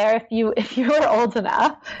listeners out there, if you're old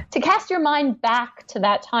enough, to cast your mind back to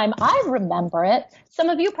that time. I remember it. Some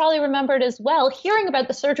of you probably remember it as well, hearing about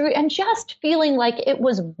the surgery and just feeling like it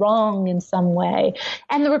was wrong in some way.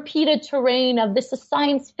 And the repeated terrain of this is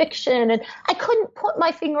science fiction. And I couldn't put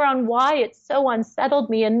my finger on why it so unsettled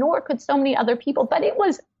me, and nor could so many other people. But it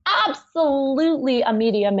was absolutely a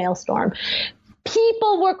media maelstrom.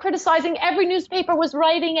 People were criticizing, every newspaper was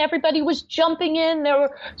writing, everybody was jumping in. There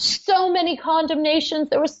were so many condemnations.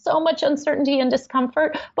 There was so much uncertainty and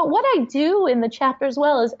discomfort. But what I do in the chapter as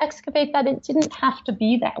well is excavate that it didn't have to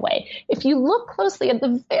be that way. If you look closely at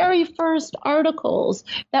the very first articles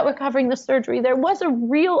that were covering the surgery, there was a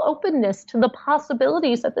real openness to the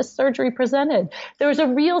possibilities that this surgery presented. There was a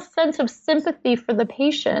real sense of sympathy for the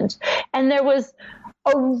patient. And there was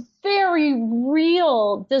a very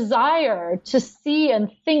real desire to see and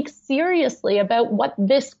think seriously about what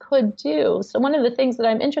this could do. So one of the things that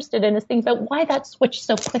I'm interested in is thinking about why that switched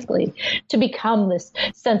so quickly to become this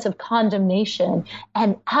sense of condemnation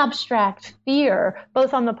and abstract fear,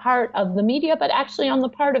 both on the part of the media, but actually on the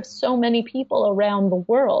part of so many people around the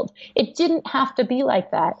world. It didn't have to be like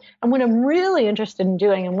that. And what I'm really interested in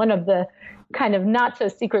doing, and one of the kind of not so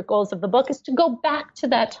secret goals of the book, is to go back to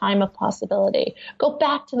that time of possibility, go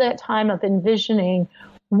back to that time of envisioning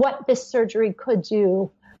what this surgery could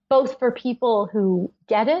do, both for people who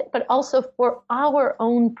get it, but also for our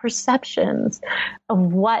own perceptions of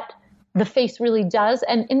what the face really does,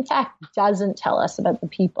 and in fact doesn't tell us about the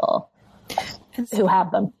people who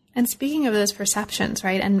have them. And speaking of those perceptions,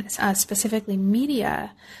 right, and specifically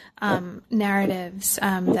media narratives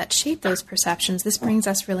that shape those perceptions, this brings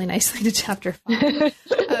us really nicely to Chapter 5.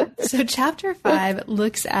 So Chapter 5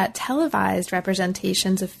 looks at televised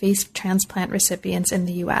representations of face transplant recipients in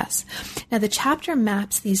the U.S. Now, the chapter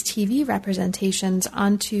maps these TV representations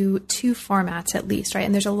onto two formats at least, right?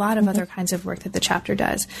 And there's a lot of other kinds of work that the chapter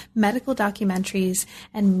does: medical documentaries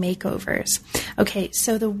and makeovers. Okay,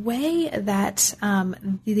 so the way that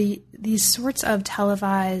these sorts of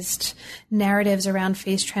televised narratives around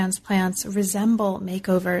face transplants resemble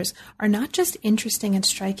makeovers are not just interesting and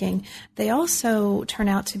striking, they also turn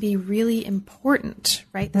out to be really important,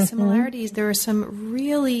 right? The similarities, there are some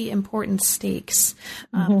really important stakes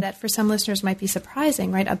that for some listeners might be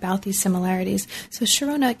surprising, right, about these similarities. So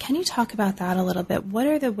Sharona, can you talk about that a little bit? What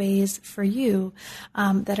are the ways for you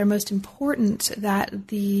that are most important that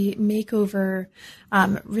the makeover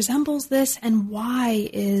resembles this, and why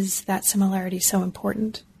is that similarity so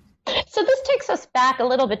important? So this takes us back a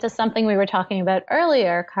little bit to something we were talking about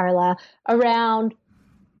earlier, Carla, around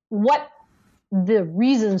what the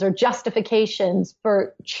reasons or justifications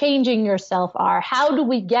for changing yourself are. How do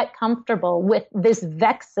we get comfortable with this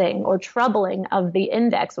vexing or troubling of the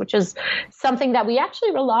index, which is something that we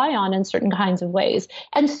actually rely on in certain kinds of ways.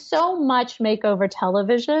 And so much makeover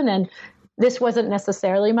television, and this wasn't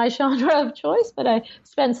necessarily my genre of choice, but I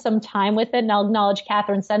spent some time with it. And I'll acknowledge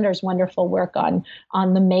Catherine Sender's wonderful work on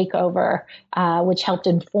the makeover, which helped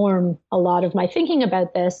inform a lot of my thinking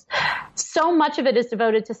about this. So much of it is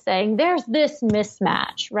devoted to saying there's this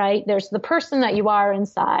mismatch, right? There's the person that you are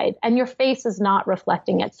inside, and your face is not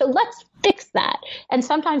reflecting it. So let's fix that. And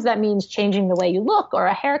sometimes that means changing the way you look or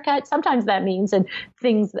a haircut. Sometimes that means, and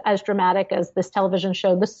things as dramatic as this television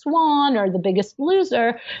show, The Swan or The Biggest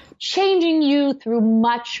Loser, changing you through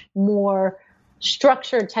much more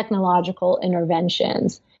structured technological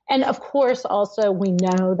interventions. And of course, also, we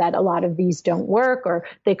know that a lot of these don't work, or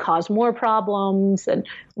they cause more problems, and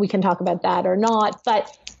we can talk about that or not.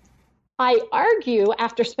 But I argue,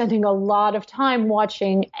 after spending a lot of time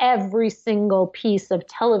watching every single piece of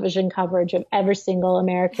television coverage of every single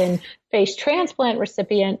American face transplant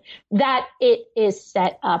recipient, that it is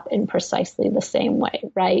set up in precisely the same way,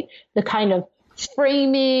 right? The kind of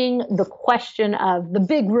framing the question of the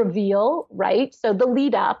big reveal, right? So the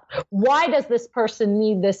lead up, why does this person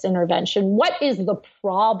need this intervention? What is the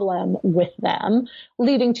problem with them?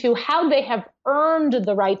 Leading to how they have earned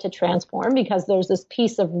the right to transform, because there's this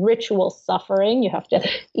piece of ritual suffering. You have to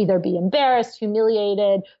either be embarrassed,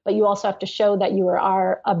 humiliated, but you also have to show that you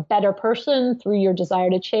are a better person through your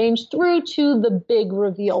desire to change, through to the big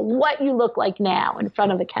reveal, what you look like now in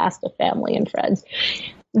front of a cast of family and friends.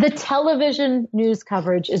 The television news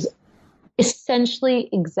coverage is essentially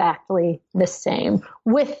exactly the same,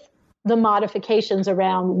 with the modifications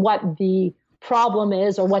around what the problem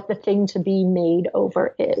is or what the thing to be made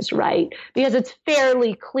over is, right? Because it's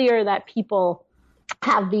fairly clear that people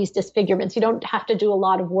have these disfigurements. You don't have to do a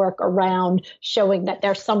lot of work around showing that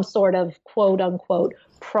there's some sort of quote unquote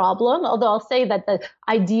problem. Although I'll say that the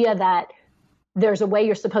idea that there's a way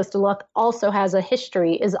you're supposed to look also has a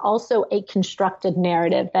history, is also a constructed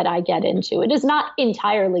narrative that I get into. It is not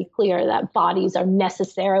entirely clear that bodies are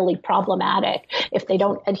necessarily problematic if they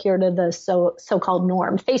don't adhere to the so-called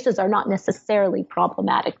norm. Faces are not necessarily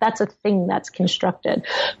problematic. That's a thing that's constructed.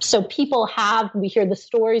 So we hear the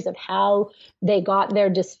stories of how they got their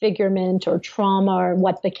disfigurement or trauma or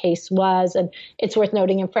what the case was. And it's worth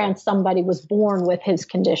noting in France, somebody was born with his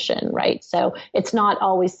condition, right? So it's not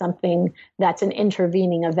always something that's an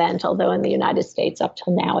intervening event, although in the United States up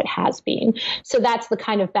till now it has been. So that's the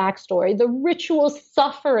kind of backstory. The ritual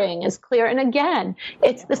suffering is clear. And again,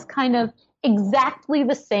 it's this kind of exactly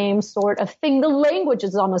the same sort of thing. The language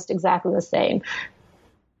is almost exactly the same.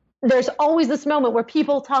 There's always this moment where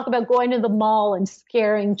people talk about going to the mall and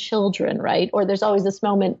scaring children, right? Or there's always this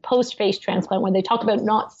moment post-face transplant when they talk about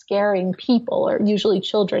not scaring people, or usually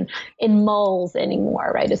children, in malls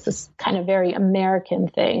anymore, right? It's this kind of very American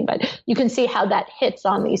thing, but you can see how that hits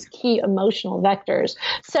on these key emotional vectors.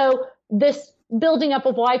 So this building up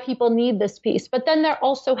of why people need this piece. But then there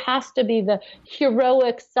also has to be the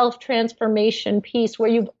heroic self-transformation piece where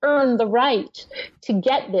you've earned the right to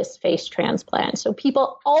get this face transplant. So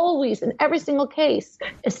people always, in every single case,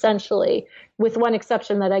 essentially, with one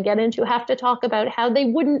exception that I get into, have to talk about how they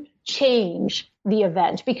wouldn't change the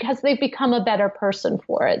event because they've become a better person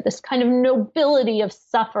for it, this kind of nobility of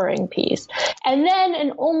suffering piece. And then,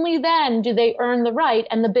 and only then, do they earn the right.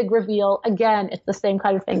 And the big reveal, again, it's the same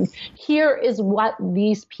kind of thing. Here is what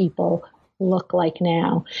these people look like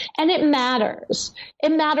now. And it matters. It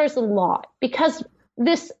matters a lot because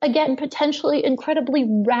this, again, potentially incredibly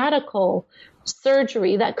radical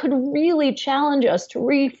surgery that could really challenge us to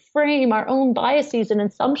reframe our own biases and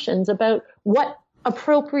assumptions about what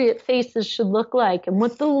appropriate faces should look like and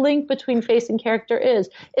what the link between face and character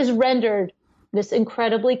is rendered this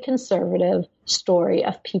incredibly conservative story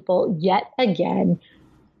of people yet again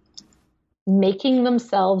making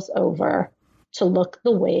themselves over to look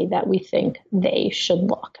the way that we think they should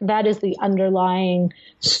look. That is the underlying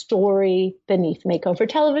story beneath makeover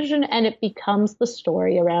television, and it becomes the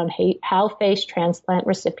story around how face transplant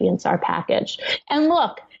recipients are packaged. And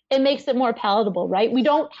look, it makes it more palatable, right? We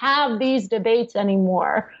don't have these debates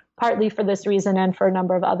anymore, partly for this reason and for a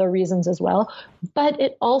number of other reasons as well. But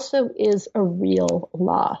it also is a real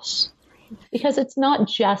loss because it's not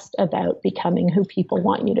just about becoming who people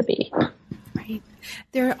want you to be. Right.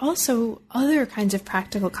 There are also other kinds of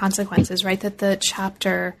practical consequences, right, that the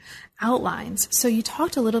chapter outlines. So you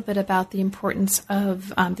talked a little bit about the importance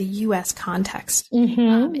of the U.S. context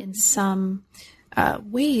in some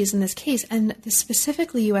ways in this case, and the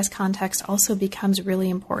specifically U.S. context also becomes really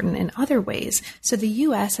important in other ways. So the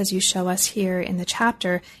U.S., as you show us here in the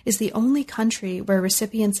chapter, is the only country where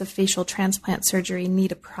recipients of facial transplant surgery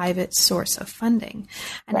need a private source of funding.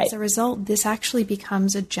 And as a result, this actually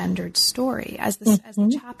becomes a gendered story. As the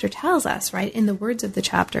chapter tells us, right, in the words of the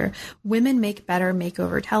chapter, women make better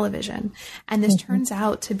makeover television. And this turns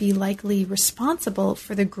out to be likely responsible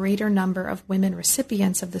for the greater number of women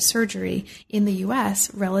recipients of the surgery in the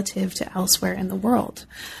U.S. relative to elsewhere in the world.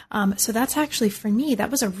 So that's actually, for me, that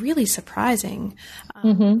was a really surprising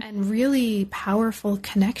and really powerful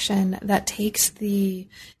connection that takes the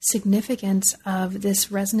significance of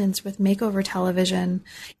this resonance with makeover television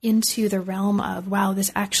into the realm of, wow,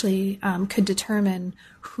 this actually could determine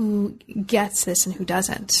who gets this and who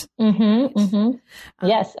doesn't.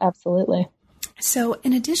 Yes, absolutely. So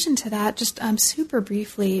in addition to that, just super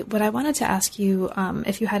briefly, what I wanted to ask you,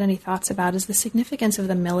 if you had any thoughts about, is the significance of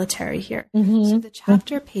the military here. So the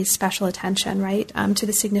chapter pays special attention, right, to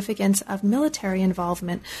the significance of military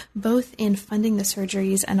involvement, both in funding the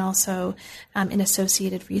surgeries and also in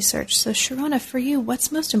associated research. So Sharona, for you,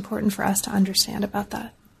 what's most important for us to understand about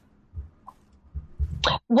that?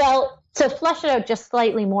 Well, to flesh it out just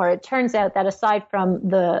slightly more, it turns out that aside from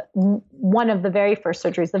one of the very first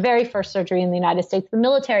surgeries, the very first surgery in the United States, the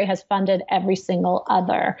military has funded every single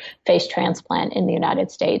other face transplant in the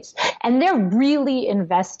United States. And they're really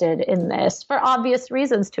invested in this for obvious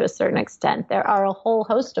reasons to a certain extent. There are a whole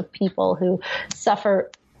host of people who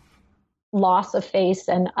suffer loss of face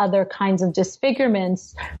and other kinds of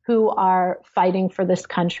disfigurements who are fighting for this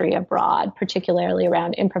country abroad, particularly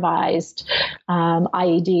around improvised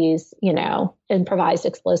IEDs, improvised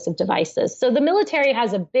explosive devices. So the military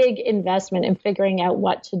has a big investment in figuring out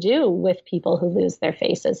what to do with people who lose their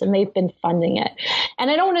faces, and they've been funding it. And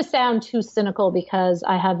I don't want to sound too cynical because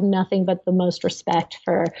I have nothing but the most respect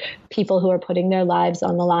for people who are putting their lives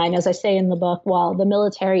on the line. As I say in the book, while the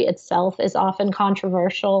military itself is often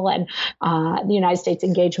controversial and the United States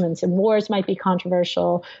engagements in wars might be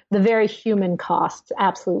controversial, the very human costs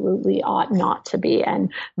absolutely ought not to be. And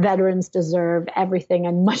veterans deserve everything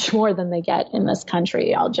and much more than they get in this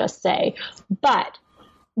country, I'll just say. But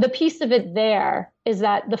the piece of it there is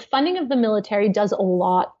that the funding of the military does a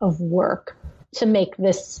lot of work to make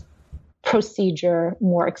this procedure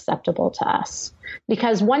more acceptable to us.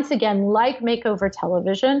 Because once again, like makeover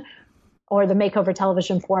television, or the makeover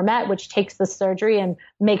television format, which takes the surgery and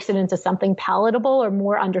makes it into something palatable or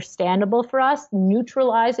more understandable for us,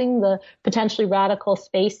 neutralizing the potentially radical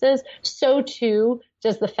spaces, so too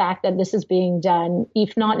does the fact that this is being done,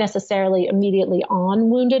 if not necessarily immediately on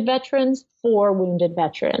wounded veterans, for wounded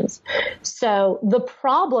veterans. So the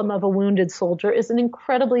problem of a wounded soldier is an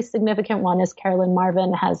incredibly significant one, as Carolyn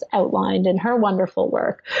Marvin has outlined in her wonderful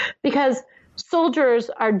work, because soldiers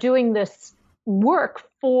are doing this work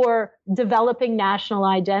for developing national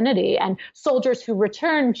identity, and soldiers who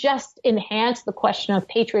return just enhance the question of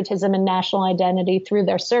patriotism and national identity through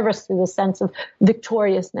their service, through the sense of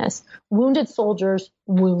victoriousness. Wounded soldiers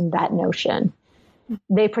wound that notion.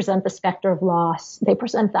 They present the specter of loss. They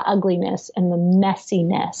present the ugliness and the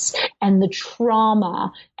messiness and the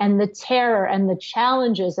trauma and the terror and the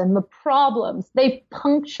challenges and the problems. They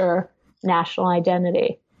puncture national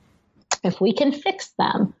identity. If we can fix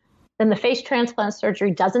them, then the face transplant surgery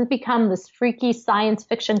doesn't become this freaky science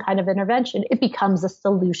fiction kind of intervention. It becomes a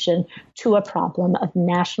solution to a problem of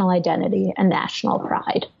national identity and national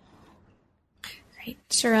pride. Great.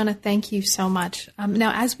 Sharona, thank you so much.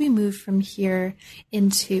 Now, as we move from here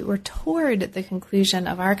toward the conclusion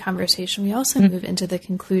of our conversation, we also move into the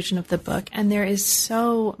conclusion of the book. And there is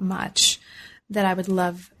so much that I would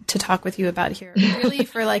love to talk with you about here, really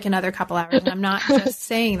for like another couple hours. And I'm not just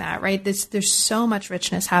saying that, right? There's so much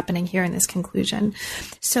richness happening here in this conclusion.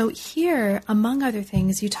 So here, among other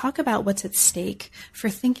things, you talk about what's at stake for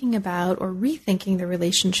thinking about or rethinking the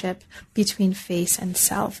relationship between face and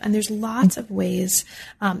self. And there's lots of ways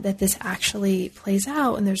that this actually plays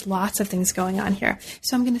out. And there's lots of things going on here.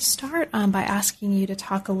 So I'm going to start by asking you to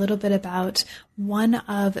talk a little bit about one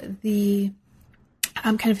of the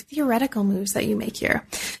kind of theoretical moves that you make here.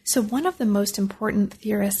 So one of the most important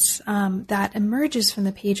theorists that emerges from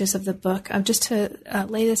the pages of the book, just to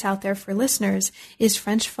lay this out there for listeners, is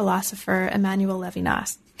French philosopher Emmanuel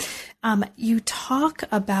Levinas. You talk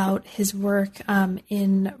about his work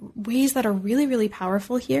in ways that are really, really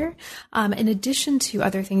powerful here. In addition to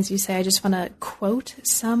other things you say, I just want to quote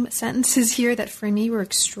some sentences here that for me were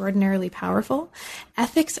extraordinarily powerful.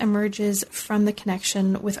 Ethics emerges from the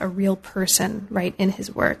connection with a real person, right, in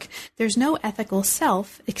his work. There's no ethical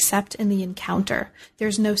self except in the encounter.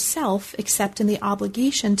 There's no self except in the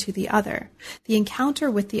obligation to the other. The encounter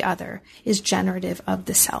with the other is generative of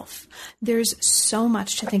the self. There's so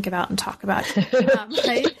much to think about and talk about,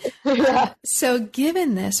 right? Yeah. So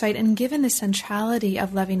given this, right, and given the centrality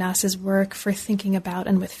of Levinas's work for thinking about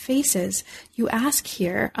and with faces, you ask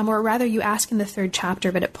here, or rather you ask in the third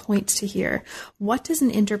chapter, but it points to here, what does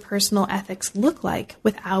an interpersonal ethics look like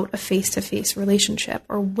without a face-to-face relationship,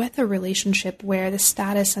 or with a relationship where the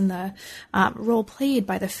status and the role played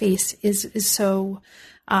by the face is so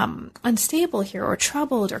unstable here, or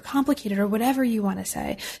troubled, or complicated, or whatever you want to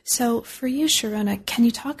say. So for you, Sharona, can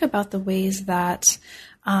you talk about the ways that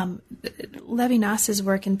Levinas's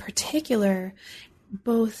work in particular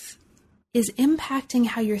both is impacting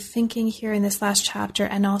how you're thinking here in this last chapter,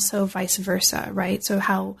 and also vice versa, right? So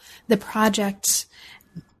how the project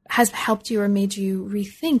has helped you or made you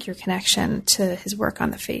rethink your connection to his work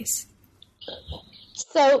on the face?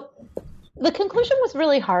 So the conclusion was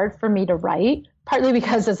really hard for me to write, partly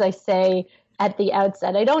because, as I say at the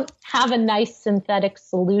outset, I don't have a nice synthetic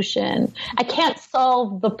solution. I can't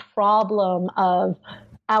solve the problem of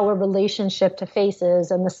our relationship to faces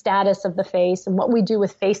and the status of the face and what we do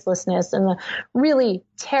with facelessness and the really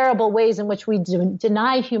terrible ways in which we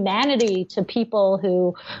deny humanity to people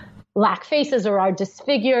who lack faces or are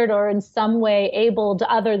disfigured or in some way abled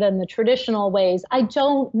other than the traditional ways. I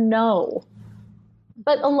don't know.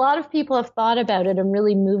 But a lot of people have thought about it in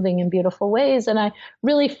really moving and beautiful ways. And I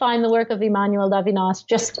really find the work of Emmanuel Levinas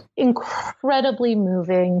just incredibly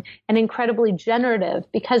moving and incredibly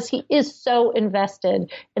generative, because he is so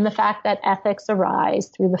invested in the fact that ethics arise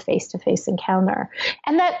through the face-to-face encounter.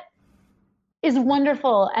 And that is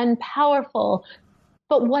wonderful and powerful.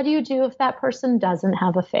 But what do you do if that person doesn't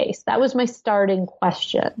have a face? That was my starting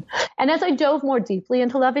question. And as I dove more deeply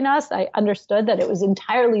into Levinas, I understood that it was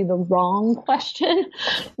entirely the wrong question,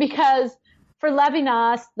 because for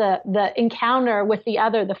Levinas, the encounter with the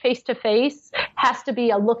other, the face-to-face, has to be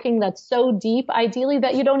a looking that's so deep, ideally,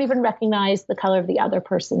 that you don't even recognize the color of the other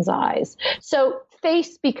person's eyes. So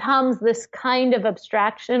face becomes this kind of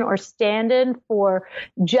abstraction or stand-in for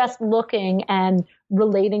just looking and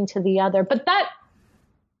relating to the other. But that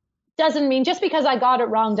doesn't mean, just because I got it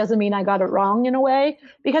wrong doesn't mean I got it wrong in a way,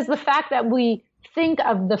 because the fact that we think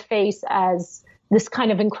of the face as this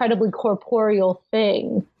kind of incredibly corporeal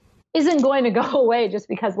thing isn't going to go away just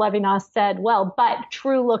because Levinas said, well, but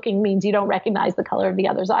true looking means you don't recognize the color of the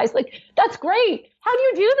other's eyes. Like, that's great. How do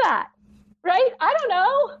you do that? Right? I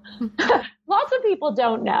don't know. Lots of people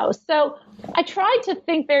don't know. So I tried to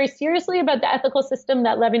think very seriously about the ethical system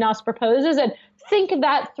that Levinas proposes and think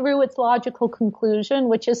that through its logical conclusion,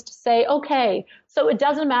 which is to say, okay, so it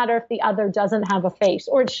doesn't matter if the other doesn't have a face,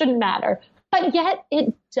 or it shouldn't matter, but yet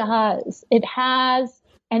it does. It has,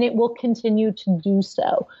 and it will continue to do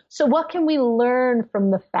so. So what can we learn from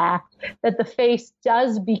the fact that the face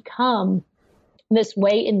does become this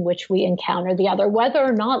way in which we encounter the other, whether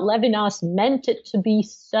or not Levinas meant it to be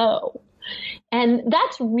so? And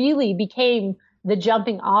that's really became the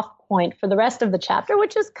jumping off point for the rest of the chapter,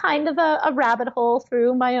 which is kind of a rabbit hole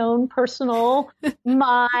through my own personal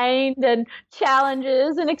mind and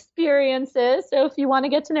challenges and experiences. So if you want to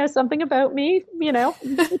get to know something about me,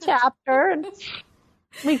 the chapter, and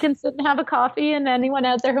we can sit and have a coffee, and anyone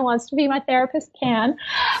out there who wants to be my therapist can.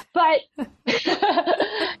 But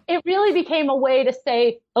it really became a way to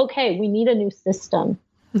say, okay, we need a new system.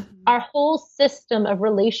 Our whole system of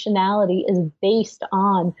relationality is based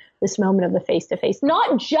on this moment of the face-to-face,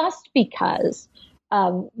 not just because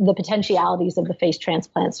of the potentialities of the face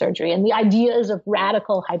transplant surgery and the ideas of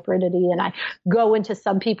radical hybridity. And I go into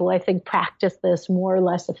some people, I think, practice this more or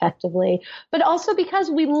less effectively, but also because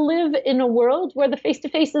we live in a world where the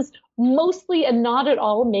face-to-face is mostly and not at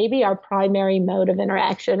all maybe our primary mode of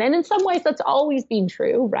interaction. And in some ways, that's always been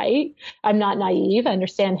true, right? I'm not naive. I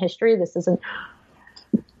understand history. This isn't...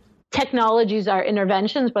 Technologies are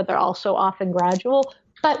interventions, but they're also often gradual.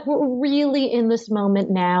 But we're really in this moment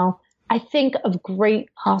now, I think, of great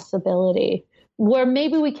possibility, where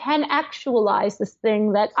maybe we can actualize this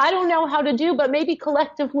thing that I don't know how to do, but maybe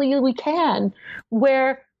collectively we can,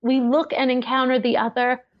 where we look and encounter the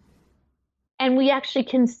other and we actually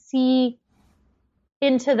can see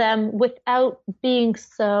into them without being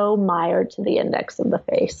so mired to the index of the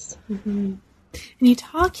face. Mm-hmm. And you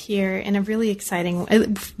talk here in a really exciting,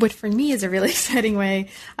 what for me is a really exciting way,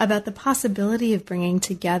 about the possibility of bringing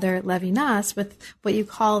together Levinas with what you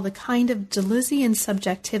call the kind of Deleuzean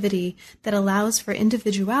subjectivity that allows for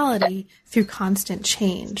individuality through constant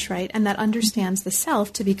change, right? And that understands the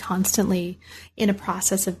self to be constantly in a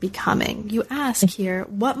process of becoming. You ask here,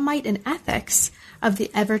 what might an ethics of the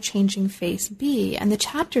ever-changing face be? And the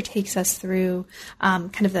chapter takes us through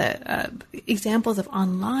kind of the examples of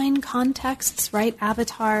online contexts, right?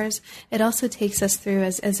 Avatars. It also takes us through,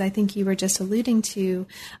 as I think you were just alluding to,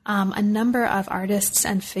 a number of artists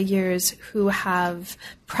and figures who have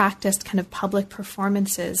practiced kind of public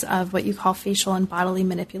performances of what you call facial and bodily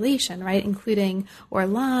manipulation, right? Including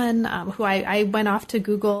Orlan, who I went off to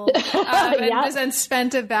Google and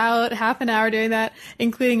spent about half an hour doing that,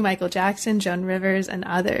 including Michael Jackson, Joan Rivers, and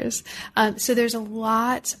others. So there's a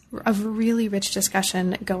lot of really rich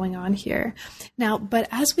discussion going on here. Now, but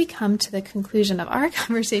as we come to the conclusion of our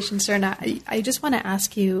conversation, Serna, I just want to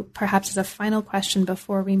ask you, perhaps as a final question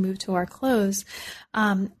before we move to our close,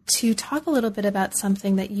 to talk a little bit about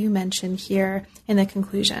something that you mentioned here in the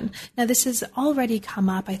conclusion. Now, this has already come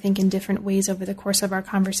up, I think, in different ways over the course of our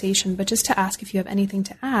conversation, but just to ask if you have anything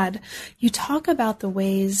to add, you talk about the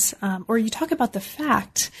ways, or you talk about the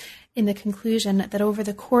fact in the conclusion that over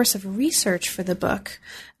the course of research for the book,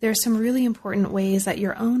 there are some really important ways that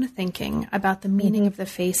your own thinking about the meaning of the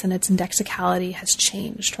face and its indexicality has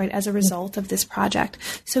changed, right, as a result of this project.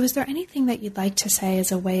 So is there anything that you'd like to say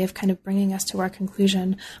as a way of kind of bringing us to our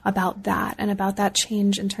conclusion about that and about that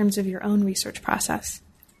change in terms of your own research process?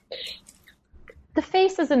 The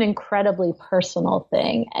face is an incredibly personal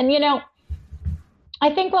thing. And,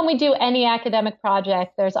 I think when we do any academic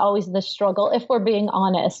project, there's always this struggle, if we're being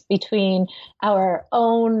honest, between our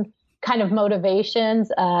own kind of motivations.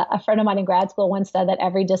 A friend of mine in grad school once said that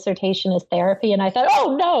every dissertation is therapy. And I thought,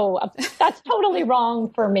 oh, no, that's totally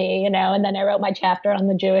wrong for me, And then I wrote my chapter on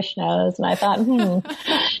the Jewish nose. And I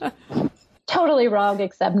thought, totally wrong,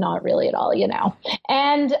 except not really at all,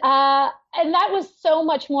 And that was so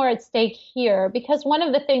much more at stake here, because one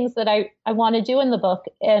of the things that I want to do in the book,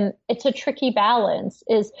 and it's a tricky balance,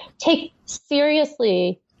 is take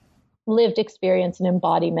seriously lived experience and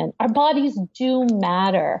embodiment. Our bodies do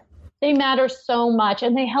matter. They matter so much,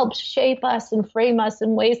 and they help shape us and frame us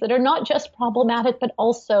in ways that are not just problematic, but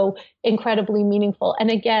also incredibly meaningful. And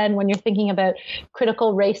again, when you're thinking about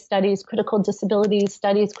critical race studies, critical disability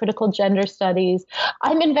studies, critical gender studies,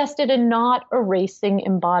 I'm invested in not erasing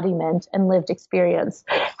embodiment and lived experience.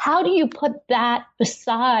 How do you put that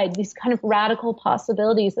beside these kind of radical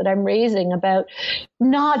possibilities that I'm raising about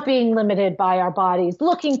not being limited by our bodies,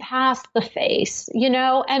 looking past the face,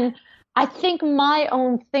 And I think my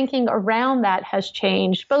own thinking around that has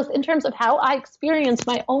changed, both in terms of how I experience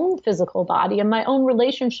my own physical body and my own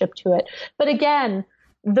relationship to it. But again,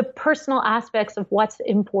 the personal aspects of what's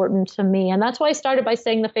important to me. And that's why I started by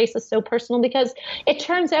saying the face is so personal, because it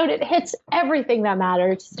turns out it hits everything that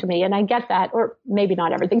matters to me. And I get that, or maybe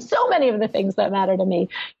not everything, so many of the things that matter to me,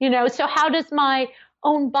 So how does my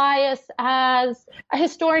own bias as a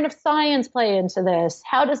historian of science play into this?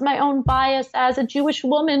 How does my own bias as a Jewish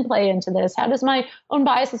woman play into this? How does my own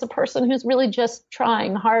bias as a person who's really just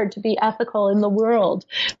trying hard to be ethical in the world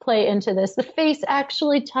play into this? The face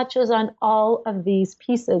actually touches on all of these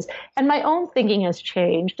pieces. And my own thinking has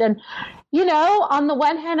changed. And, on the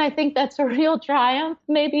one hand, I think that's a real triumph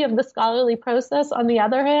maybe of the scholarly process. On the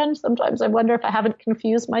other hand, sometimes I wonder if I haven't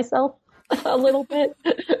confused myself a little bit.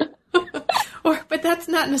 But that's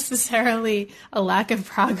not necessarily a lack of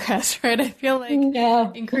progress, right? I feel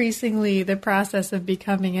like increasingly the process of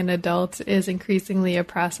becoming an adult is increasingly a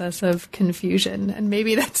process of confusion. And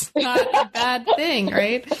maybe that's not a bad thing,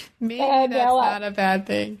 right? Maybe that's not a bad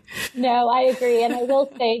thing. No, I agree. And I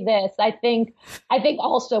will say this. I think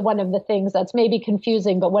also one of the things that's maybe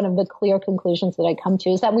confusing, but one of the clear conclusions that I come to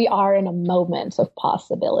is that we are in a moment of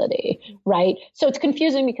possibility, right? So it's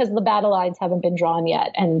confusing because the battle lines haven't been drawn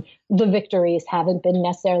yet and the victories haven't been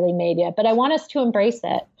necessarily made yet. But I want us to embrace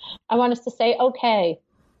it. I want us to say, okay,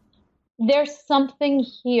 there's something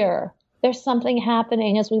here. There's something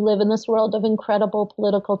happening as we live in this world of incredible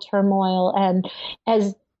political turmoil. And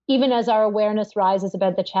even as our awareness rises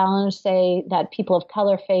about the challenge, say, that people of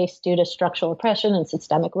color face due to structural oppression and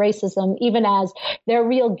systemic racism, even as there are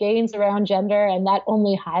real gains around gender, and that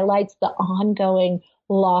only highlights the ongoing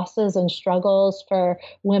losses and struggles for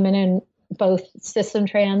women in both cis and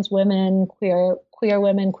trans women, queer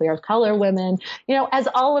women, queer of color women. As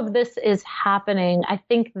all of this is happening, I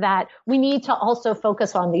think that we need to also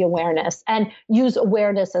focus on the awareness and use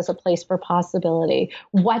awareness as a place for possibility.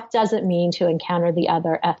 What does it mean to encounter the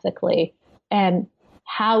other ethically? And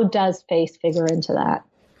how does face figure into that?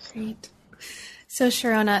 Great. So,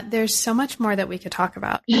 Sharona, there's so much more that we could talk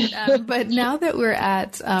about. But now that we're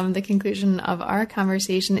at the conclusion of our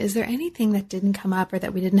conversation, is there anything that didn't come up or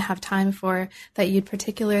that we didn't have time for that you'd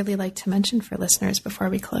particularly like to mention for listeners before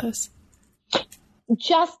we close?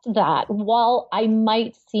 Just that, while I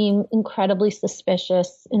might seem incredibly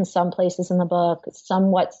suspicious in some places in the book,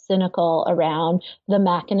 somewhat cynical around the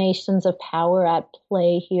machinations of power at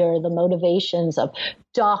play here, the motivations of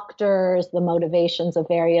doctors, the motivations of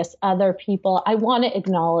various other people, I want to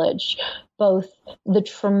acknowledge both the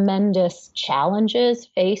tremendous challenges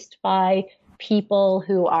faced by people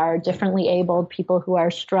who are differently abled, people who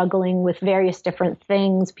are struggling with various different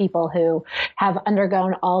things, people who have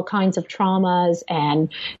undergone all kinds of traumas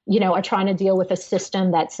and, are trying to deal with a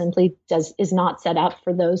system that simply is not set up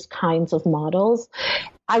for those kinds of models.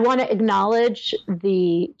 I want to acknowledge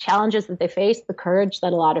the challenges that they face, the courage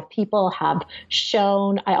that a lot of people have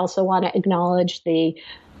shown. I also want to acknowledge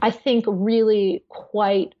I think, really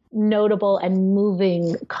quite notable and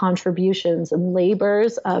moving contributions and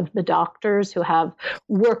labors of the doctors who have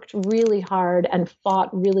worked really hard and fought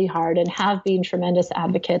really hard and have been tremendous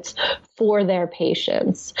advocates for their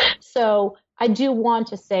patients. So I do want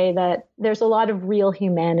to say that there's a lot of real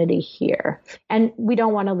humanity here, and we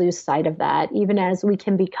don't want to lose sight of that, even as we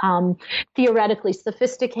can become theoretically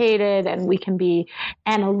sophisticated and we can be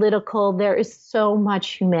analytical. There is so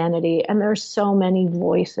much humanity and there's so many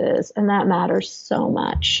voices, and that matters so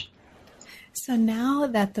much. So now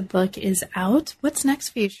that the book is out, what's next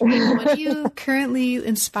for you, Sharona? What are you currently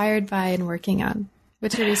inspired by and working on?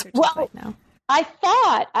 What's your research like now? I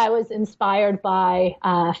thought I was inspired by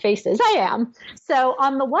faces. I am. So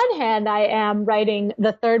on the one hand, I am writing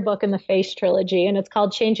the third book in the Face trilogy, and it's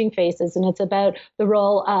called Changing Faces, and it's about the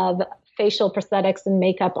role of facial prosthetics and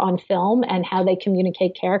makeup on film and how they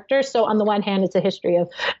communicate character. So on the one hand, it's a history of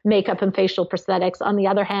makeup and facial prosthetics. On the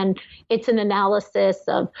other hand, it's an analysis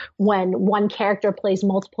of when one character plays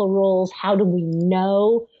multiple roles, how do we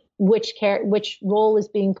know which role is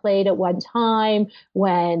being played at one time,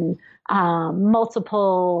 when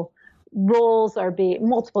multiple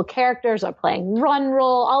characters are playing one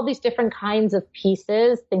role, all these different kinds of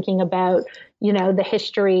pieces, thinking about, the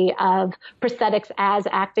history of prosthetics as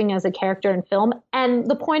acting as a character in film. And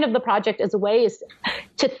the point of the project as a way is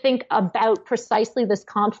to think about precisely this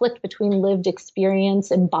conflict between lived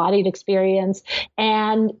experience, embodied experience,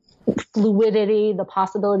 and fluidity, the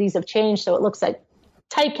possibilities of change. So it looks at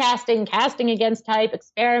typecasting, casting against type,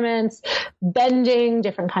 experiments, bending,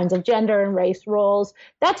 different kinds of gender and race roles.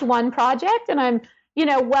 That's one project, and I'm,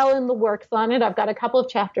 well in the works on it. I've got a couple of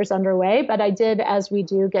chapters underway, but I did, as we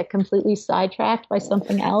do, get completely sidetracked by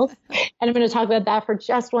something else. And I'm going to talk about that for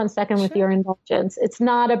just 1 second with your indulgence. It's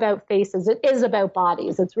not about faces. It is about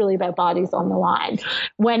bodies. It's really about bodies on the line.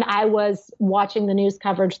 When I was watching the news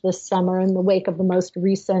coverage this summer in the wake of the most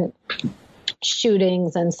recent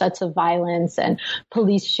shootings and sets of violence and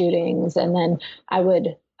police shootings, and then I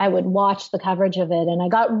would watch the coverage of it, and I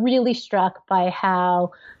got really struck by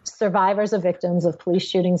how survivors of victims of police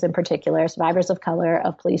shootings, in particular, survivors of color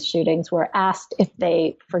of police shootings, were asked if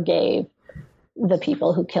they forgave the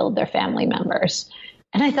people who killed their family members.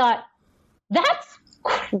 And I thought, that's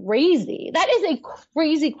crazy. That is a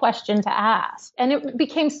crazy question to ask. And it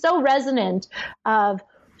became so resonant of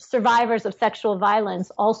survivors of sexual violence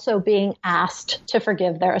also being asked to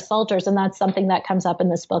forgive their assaulters. And that's something that comes up in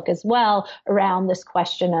this book as well, around this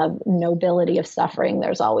question of nobility of suffering.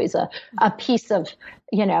 There's always a piece of,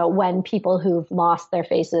 when people who've lost their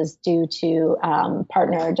faces due to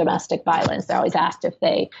partner or domestic violence, they're always asked if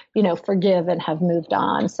they, forgive and have moved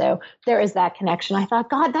on. So there is that connection. I thought,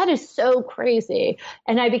 God, that is so crazy.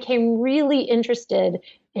 And I became really interested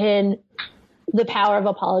in the power of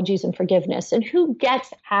apologies and forgiveness, and who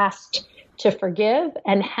gets asked to forgive,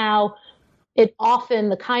 and how it often,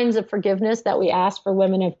 the kinds of forgiveness that we ask for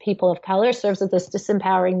women and people of color, serves as this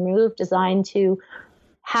disempowering move designed to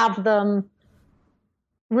have them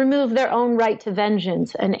remove their own right to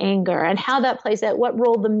vengeance and anger, and how that plays out, what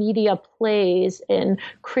role the media plays in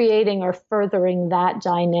creating or furthering that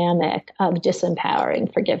dynamic of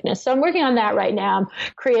disempowering forgiveness. So I'm working on that right now. I'm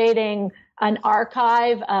creating an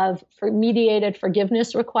archive of mediated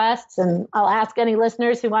forgiveness requests. And I'll ask any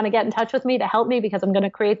listeners who want to get in touch with me to help me, because I'm going to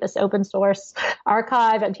create this open source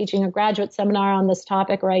archive. I'm teaching a graduate seminar on this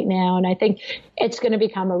topic right now, and I think it's going to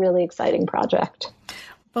become a really exciting project.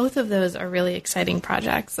 Both of those are really exciting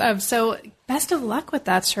projects. So best of luck with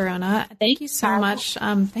that, Sharona. Thank you so much.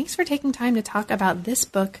 Thanks for taking time to talk about this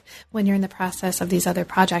book when you're in the process of these other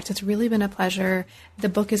projects. It's really been a pleasure. The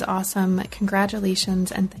book is awesome. Congratulations.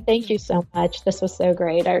 And thank you so much. This was so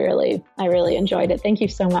great. I really enjoyed it. Thank you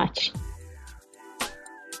so much.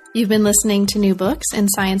 You've been listening to New Books in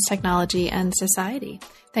Science, Technology, and Society.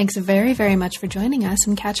 Thanks very, very much for joining us,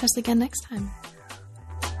 and catch us again next time.